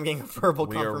 ready. Now I'm getting a verbal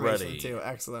We are confirmation ready. too.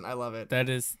 Excellent, I love it. That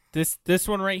is this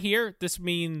one right here. This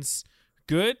means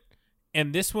good,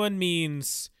 and this one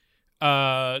means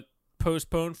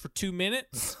postpone for 2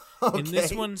 minutes. Okay. And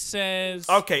this one says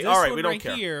Okay, this all right, one we don't right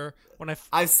care. Here,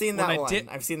 I've seen when that I one.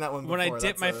 dip- I've seen that one before. when I dip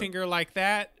That's my a- finger like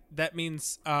that, that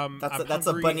means I'm That's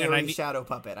a hungry and I Bunny need, shadow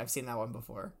puppet. I've seen that one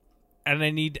before. and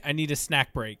I need a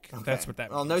snack break. That's Okay. what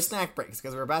that Well, means. no snack breaks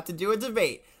because we're about to do a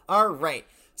debate. All right.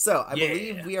 So I Yeah.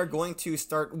 believe we are going to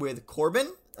start with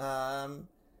Corbin.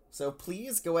 So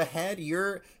please go ahead.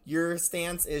 Your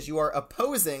stance is you are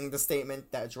opposing the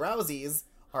statement that drowsies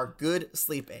are good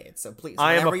sleep aids. So please,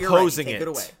 I am whenever you're ready, opposing take it. it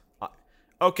away.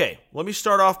 Okay, let me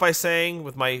start off by saying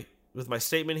with my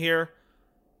statement here,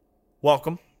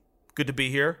 welcome. Good to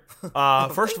be here.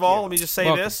 First of all, let me just say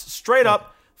Welcome. this straight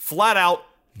up. flat out,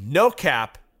 no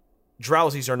cap,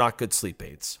 drowsies are not good sleep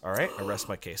aids. All right, I rest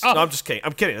my case. No, I'm just kidding.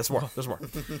 I'm kidding. There's more.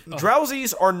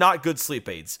 Drowsies are not good sleep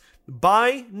aids.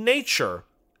 By nature,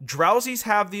 drowsies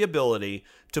have the ability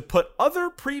to put other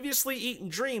previously eaten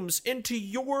dreams into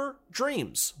your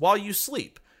dreams while you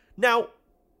sleep. Now,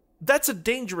 that's a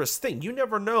dangerous thing. You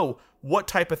never know what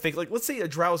type of thing. Like, let's say a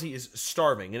drowsy is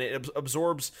starving and it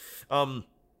absorbs,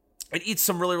 it eats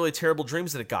some really, really terrible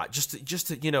dreams that it got just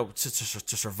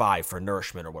to survive for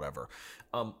nourishment or whatever.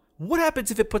 What happens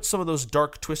if it puts some of those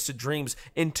dark, twisted dreams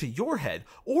into your head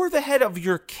or the head of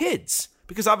your kids?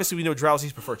 Because obviously we know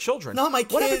drowsies prefer children. Not my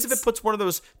kids. What happens if it puts one of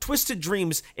those twisted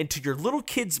dreams into your little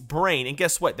kid's brain? And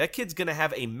guess what? That kid's going to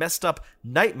have a messed up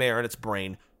nightmare in its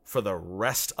brain for the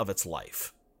rest of its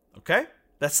life. Okay?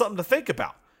 That's something to think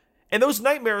about. And those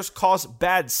nightmares cause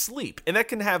bad sleep. And that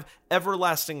can have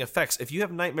everlasting effects if you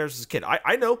have nightmares as a kid.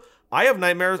 I know. I have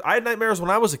nightmares. I had nightmares when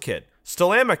I was a kid.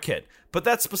 Still am a kid. But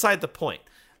that's beside the point.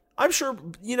 I'm sure,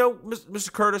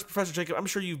 Mr. Curtis, Professor Jacob, I'm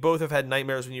sure you both have had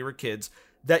nightmares when you were kids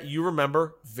that you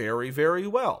remember very, very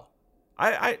well.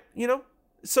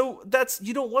 So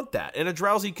you don't want that. And a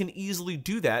drowsy can easily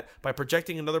do that by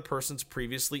projecting another person's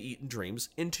previously eaten dreams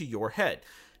into your head.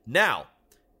 Now,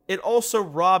 it also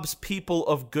robs people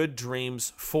of good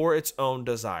dreams for its own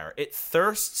desire. It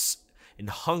thirsts and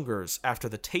hungers after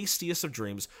the tastiest of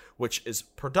dreams, which is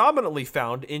predominantly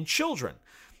found in children.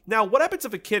 Now, what happens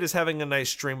if a kid is having a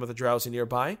nice dream with a drowsy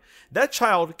nearby? That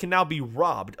child can now be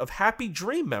robbed of happy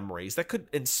dream memories that could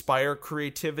inspire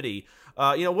creativity.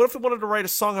 What if it wanted to write a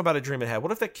song about a dream it had?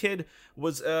 What if that kid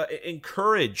was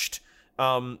encouraged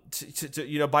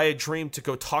by a dream to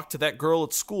go talk to that girl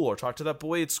at school or talk to that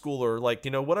boy at school or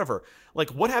whatever? Like,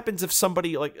 what happens if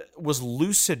somebody was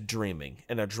lucid dreaming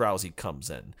and a drowsy comes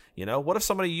in? What if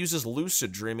somebody uses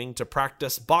lucid dreaming to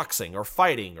practice boxing or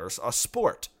fighting or a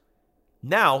sport?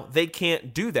 Now they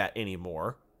can't do that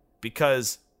anymore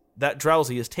because that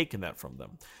drowsy has taken that from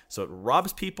them. So it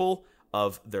robs people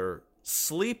of their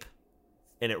sleep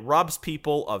and it robs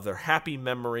people of their happy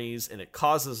memories and it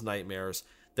causes nightmares.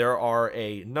 There are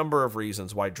a number of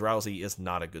reasons why drowsy is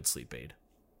not a good sleep aid.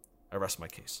 I rest my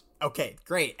case. Okay,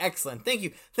 great. Excellent. Thank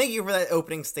you. Thank you for that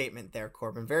opening statement there,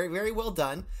 Corbin. Very, very well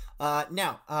done.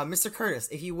 Now, Mr. Curtis,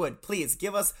 if you would, please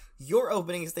give us your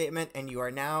opening statement, and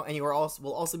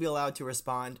will also be allowed to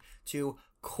respond to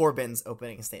Corbin's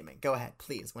opening statement. Go ahead,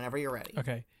 please, whenever you're ready.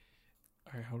 Okay.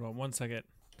 All right, hold on one second.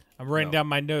 I'm writing down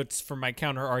my notes for my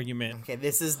counter argument. Okay,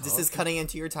 this is cutting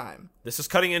into your time. This is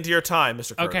cutting into your time,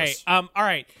 Mr. Curtis. Okay, all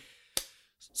right.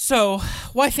 So,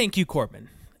 why thank you, Corbin?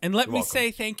 And let me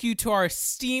say thank you to our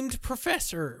esteemed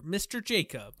professor, Mr.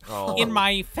 Jacob, and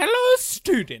my fellow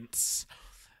students.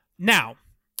 Now,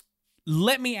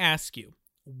 let me ask you,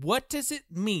 what does it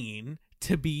mean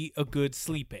to be a good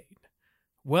sleep aid?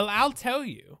 Well, I'll tell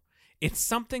you, it's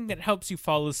something that helps you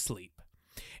fall asleep.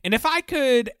 And if I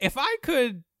could,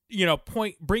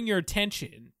 bring your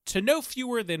attention to no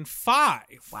fewer than 5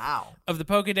 of the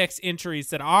Pokedex entries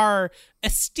that our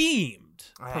esteemed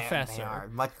professor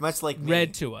much like me.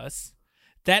 read to us,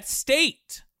 that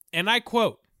state, and I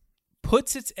quote,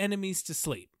 puts its enemies to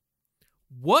sleep.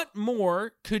 What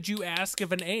more could you ask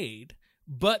of an aid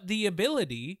but the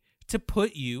ability to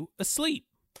put you asleep?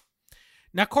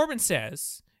 Now, Corbin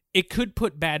says it could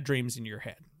put bad dreams in your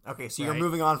head. Okay, so you're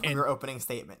moving on from your opening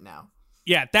statement now.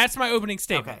 Yeah, that's my opening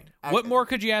statement. Okay. What more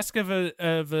could you ask of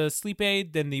a sleep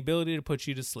aid than the ability to put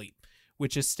you to sleep?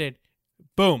 Which is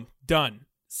boom, done,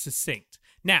 succinct.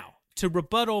 Now, to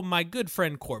rebuttal my good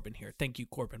friend Corbin here. Thank you,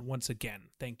 Corbin, once again.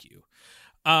 Thank you.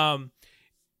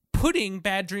 Putting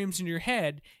bad dreams in your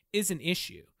head is an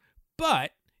issue,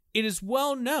 but it is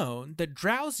well known that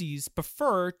drowsies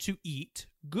prefer to eat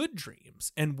good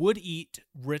dreams and would eat,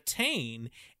 retain,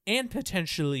 and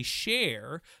potentially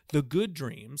share the good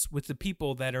dreams with the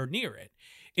people that are near it.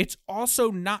 It's also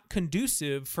not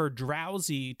conducive for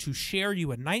drowsy to share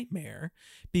you a nightmare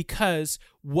because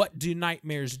what do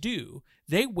nightmares do?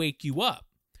 They wake you up.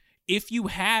 If you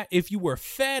were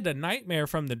fed a nightmare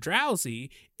from the drowsy,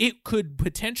 it could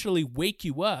potentially wake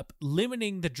you up,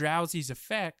 limiting the drowsy's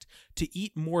effect to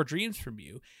eat more dreams from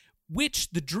you, which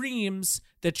the dreams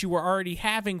that you were already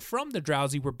having from the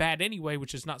drowsy were bad anyway,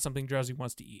 which is not something drowsy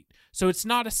wants to eat. So it's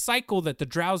not a cycle that the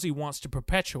drowsy wants to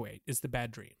perpetuate, is the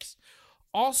bad dreams.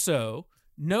 Also,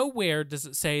 nowhere does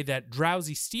it say that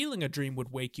drowsy stealing a dream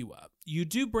would wake you up. You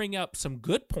do bring up some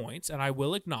good points, and I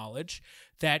will acknowledge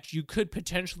that you could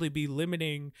potentially be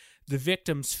limiting the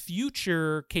victim's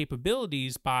future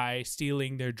capabilities by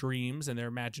stealing their dreams and their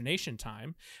imagination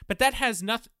time. But that has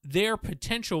their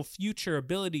potential future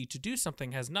ability to do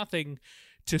something has nothing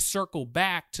to circle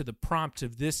back to the prompt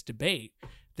of this debate,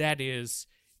 That is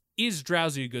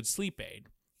Drowsy a good sleep aid?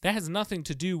 That has nothing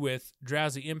to do with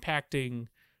Drowsy impacting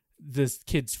this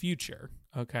kid's future,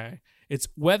 okay? It's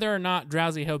whether or not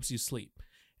Drowsy helps you sleep.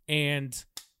 And,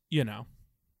 you know,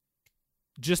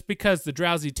 just because the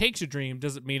Drowsy takes your dream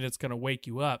doesn't mean it's going to wake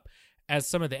you up. As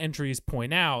some of the entries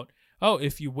point out, oh,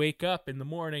 if you wake up in the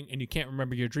morning and you can't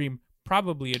remember your dream,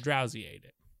 probably a Drowsy ate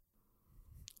it.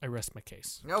 I rest my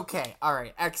case. Okay, all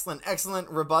right. Excellent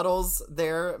rebuttals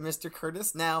there, Mr.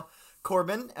 Curtis. Now,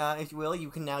 Corbin, if you will,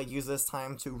 you can now use this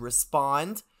time to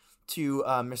respond to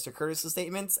Mr. Curtis's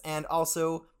statements and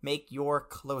also make your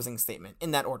closing statement. In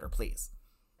that order, please.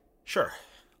 Sure.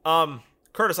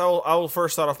 Curtis, I will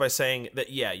first start off by saying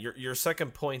that, yeah, your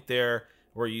second point there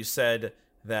where you said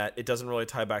that it doesn't really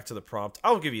tie back to the prompt,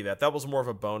 I'll give you that. That was more of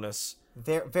a bonus.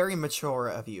 Very, very mature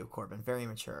of you, Corbin. Very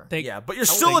mature. Yeah, but you're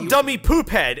still a dummy poop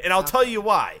head, and I'll tell you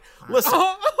why. Listen.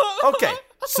 Okay,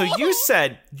 so you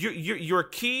said your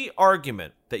key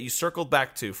argument that you circled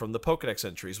back to from the Pokedex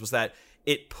entries was that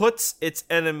it puts its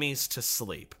enemies to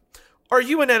sleep. Are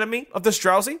you an enemy of this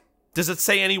Drowsy? Does it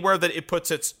say anywhere that it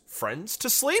puts its friends to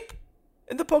sleep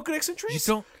in the Pokedex entries?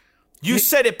 You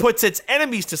said it puts its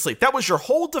enemies to sleep. That was your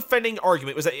whole defending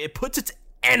argument, was that it puts its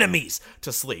enemies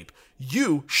to sleep.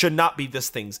 You should not be this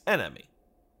thing's enemy,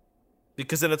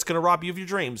 because then it's going to rob you of your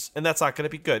dreams, and that's not going to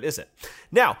be good, is it?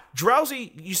 Now,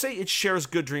 Drowsy, you say it shares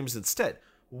good dreams instead.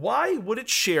 Why would it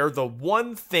share the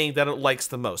one thing that it likes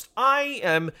the most?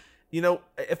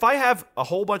 If I have a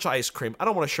whole bunch of ice cream, I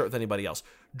don't want to share it with anybody else.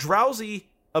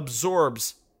 Drowsy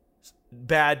absorbs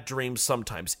bad dreams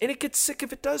sometimes, and it gets sick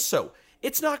if it does so.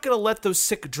 It's not going to let those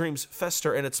sick dreams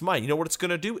fester in its mind. You know what it's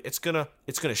going to do? It's going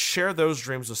to share those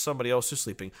dreams with somebody else who's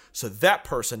sleeping, so that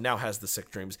person now has the sick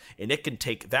dreams, and it can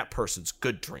take that person's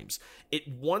good dreams. It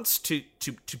wants to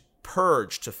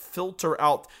purge, to filter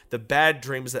out the bad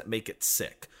dreams that make it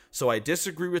sick. So I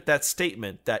disagree with that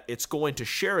statement that it's going to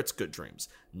share its good dreams.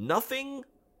 It's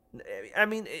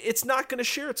not going to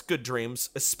share its good dreams,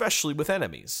 especially with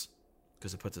enemies,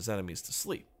 because it puts its enemies to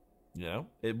sleep. You know,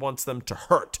 it wants them to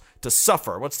hurt, to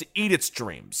suffer, it wants to eat its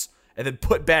dreams, and then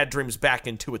put bad dreams back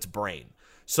into its brain.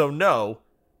 So no,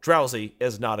 Drowsy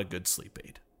is not a good sleep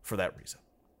aid for that reason.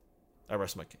 I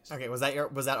rest my case. Okay, was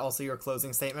that also your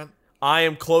closing statement? I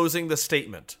am closing the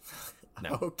statement.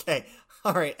 No. Okay.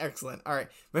 All right, excellent. All right,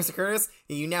 Mr. Curtis,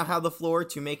 you now have the floor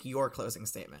to make your closing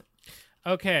statement.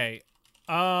 Okay.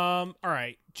 All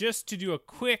right. Just to do a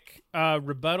quick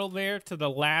rebuttal there to the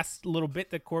last little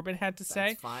bit that Corbin had to say.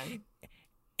 That's fine.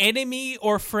 Enemy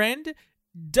or friend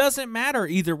doesn't matter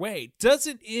either way. Does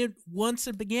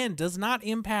not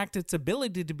impact its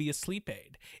ability to be a sleep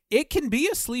aid. It can be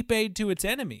a sleep aid to its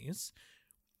enemies.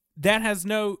 That has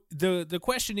the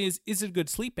question is it a good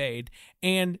sleep aid?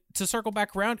 And to circle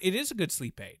back around, it is a good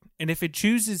sleep aid. And if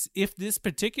this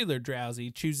particular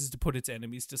Drowsy chooses to put its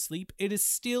enemies to sleep, it is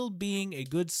still being a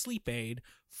good sleep aid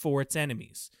for its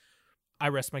enemies. I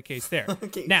rest my case there.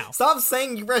 Okay. Now, stop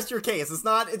saying you rest your case. We're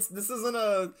not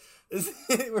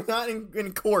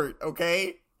in court,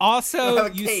 okay? Also,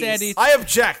 you said it's... I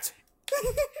object!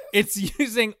 It's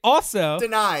using also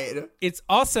denied. It's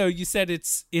also, you said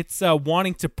it's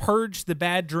wanting to purge the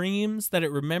bad dreams that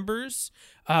it remembers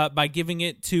by giving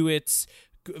it to its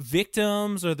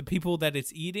victims or the people that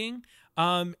it's eating.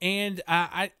 And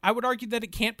I would argue that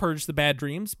it can't purge the bad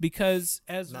dreams because,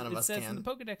 as it says in the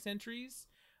Pokedex entries,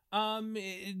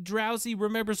 Drowsy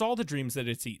remembers all the dreams that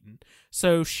it's eaten.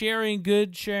 So sharing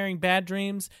bad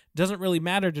dreams doesn't really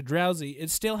matter to Drowsy.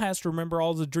 It still has to remember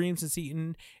all the dreams it's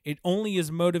eaten. It only is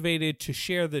motivated to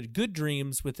share the good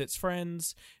dreams with its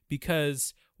friends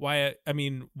because why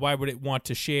would it want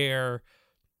to share?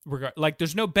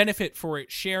 There's no benefit for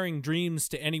it sharing dreams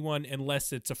to anyone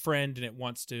unless it's a friend and it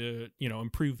wants to,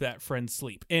 improve that friend's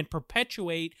sleep and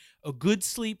perpetuate a good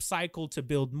sleep cycle to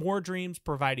build more dreams,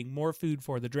 providing more food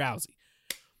for the Drowsy.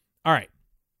 All right.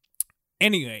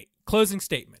 Anyway, closing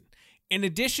statement. In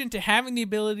addition to having the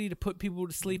ability to put people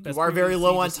to sleep, you are very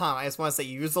low on time. I just want to say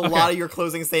you used a lot of your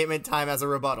closing statement time as a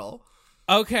rebuttal.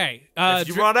 Okay. If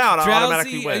you run out, I'll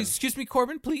automatically win. Excuse me,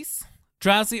 Corbin, please.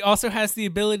 Drowsy also has the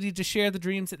ability to share the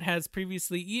dreams it has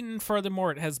previously eaten.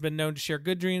 Furthermore, it has been known to share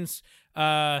good dreams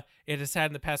it has had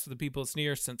in the past with the people it's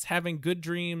near. Since having good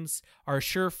dreams are a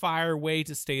surefire way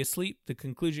to stay asleep, the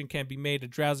conclusion can be made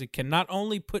that Drowsy can not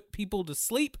only put people to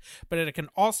sleep, but it can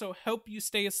also help you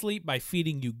stay asleep by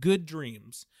feeding you good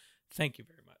dreams. Thank you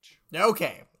very much.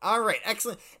 Okay. All right.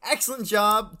 Excellent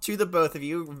job to the both of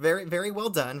you. Very, very well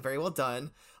done. Very well done.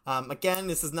 Again,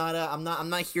 this is not I'm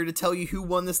not here to tell you who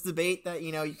won this debate. That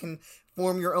you can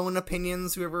form your own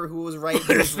opinions. Who was right,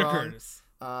 who was wrong.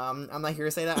 I'm not here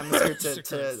to say that. I'm just here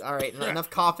to all right. Enough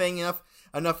coughing. Enough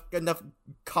enough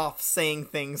cough saying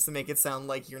things to make it sound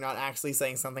like you're not actually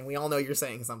saying something. We all know you're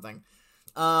saying something.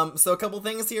 So a couple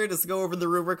things here, just to go over the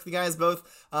rubric with you guys both.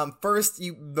 First,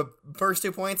 the first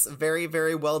 2 points, very,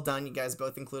 very well done. You guys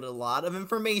both included a lot of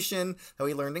information that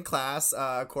we learned in class.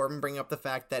 Corbin bringing up the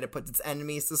fact that it puts its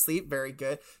enemies to sleep, very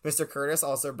good. Mr. Curtis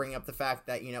also bringing up the fact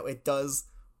that, it does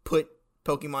put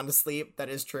Pokemon to sleep, that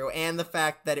is true, and the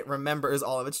fact that it remembers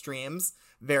all of its dreams,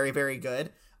 very, very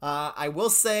good. I will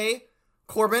say,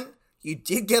 Corbin, you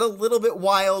did get a little bit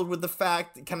wild with the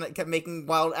fact, kind of kept making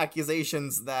wild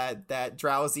accusations that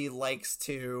Drowsy likes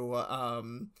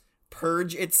to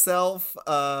purge itself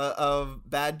of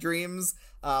bad dreams.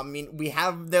 I mean, we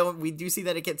do see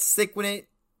that it gets sick when it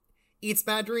eats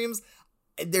bad dreams.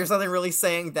 There's nothing really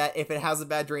saying that if it has a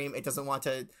bad dream, it doesn't want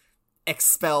to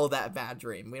expel that bad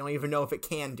dream. We don't even know if it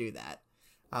can do that.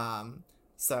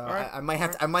 So right. I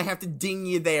might have to ding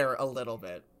you there a little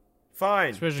bit.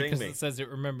 Fine, especially because it says it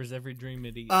remembers every dream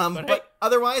it eats. But hey.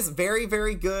 Otherwise, very,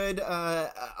 very good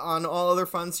on all other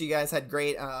fronts. You guys had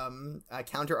great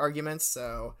counter arguments,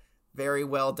 so very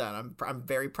well done. I'm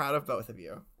very proud of both of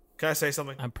you. Can I say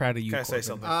something? I'm proud of you. Can Corbin. I say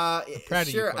something? I'm proud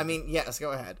sure. of you, I mean, yes.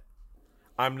 Go ahead.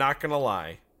 I'm not gonna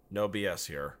lie. No BS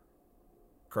here.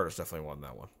 Curtis definitely won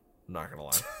that one. I'm not gonna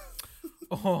lie.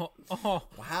 Wow!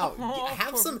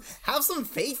 Have some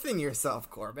faith in yourself,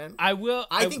 Corbin. I will.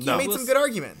 I think you made some good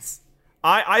arguments.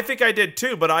 I think I did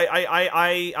too, but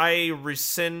I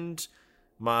rescind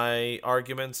my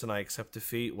arguments and I accept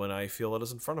defeat when I feel it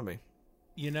is in front of me.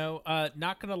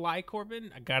 Not gonna lie,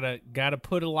 Corbin, I gotta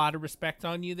put a lot of respect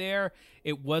on you there.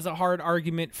 It was a hard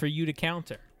argument for you to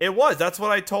counter. It was. That's what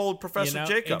I told Professor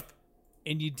Jacob.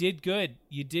 And you did good.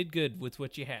 You did good with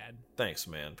what you had. Thanks,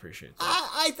 man. Appreciate that.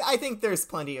 I think there's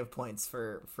plenty of points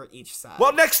for each side.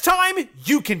 Well, next time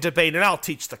you can debate and I'll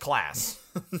teach the class.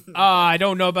 I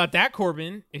don't know about that,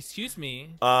 Corbin. Excuse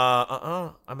me.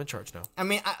 I'm in charge now. I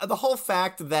mean, the whole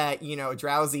fact that,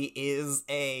 Drowsy is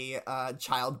a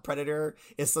child predator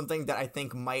is something that I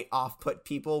think might off-put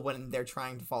people when they're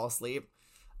trying to fall asleep.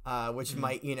 Which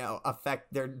might,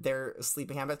 affect their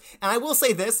sleeping habits. And I will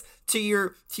say this, to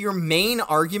your main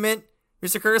argument,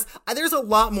 Mr. Curtis, there's a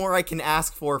lot more I can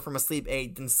ask for from a sleep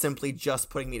aid than simply just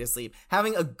putting me to sleep.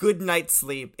 Having a good night's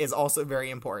sleep is also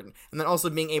very important. And then also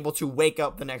being able to wake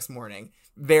up the next morning.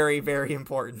 Very, very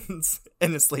important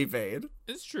in a sleep aid.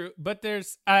 It's true, but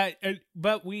there's but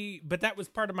that was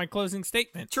part of my closing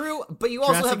statement. True, but you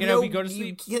also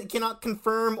cannot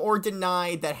confirm or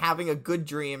deny that having a good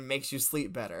dream makes you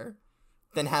sleep better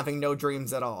than having no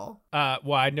dreams at all.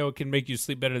 Well, I know it can make you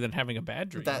sleep better than having a bad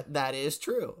dream. That is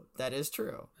true. That is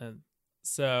true.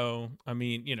 So, I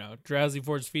mean, Drowsy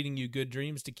Force feeding you good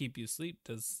dreams to keep you asleep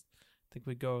does. I think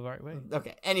we go the right way.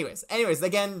 Okay. Anyways,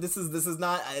 again, this is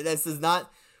not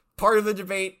part of the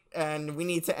debate, and we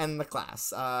need to end the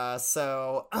class.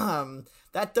 So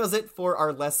that does it for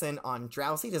our lesson on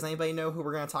Drowsy. Does anybody know who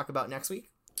we're going to talk about next week?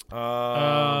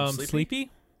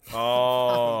 Sleepy?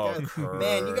 Oh,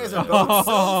 man, you guys are both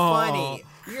so funny.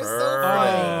 You're so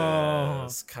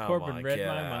funny. Corbin read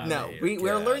my mind. No,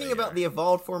 we're learning about the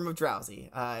evolved form of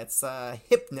Drowsy. It's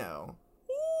Hypno.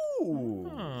 Ooh.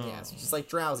 Yeah, so just like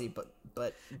Drowsy, but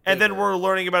and then we're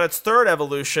learning about its third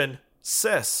evolution,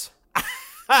 Sis. No,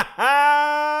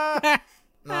 I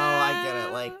get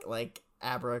it. Like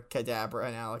Abracadabra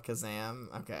and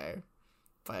Alakazam. Okay.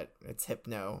 But it's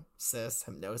Hypnosis.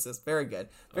 Very good.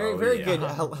 Very good.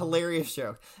 Hilarious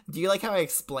joke. Do you like how I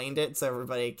explained it so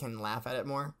everybody can laugh at it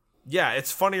more? Yeah,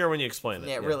 it's funnier when you explain it.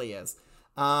 Yeah, it really is.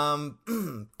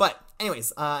 But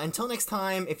anyways, until next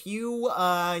time, if you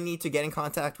need to get in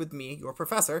contact with me, your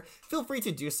professor, feel free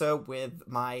to do so with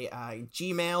my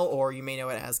Gmail, or you may know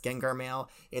it as Gengar Mail.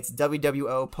 It's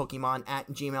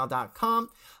wwopokemon@gmail.com.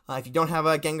 If you don't have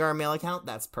a Gengar Mail account,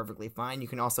 that's perfectly fine. You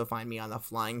can also find me on the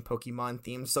Flying Pokemon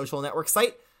themed social network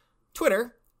site,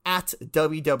 Twitter,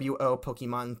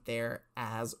 @WWOPokemon there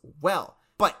as well.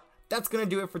 But that's going to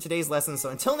do it for today's lesson. So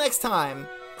until next time,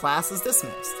 class is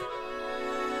dismissed.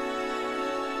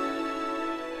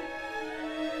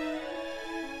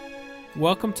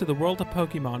 Welcome to the World of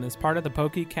Pokemon as part of the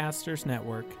Pokecasters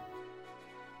Network.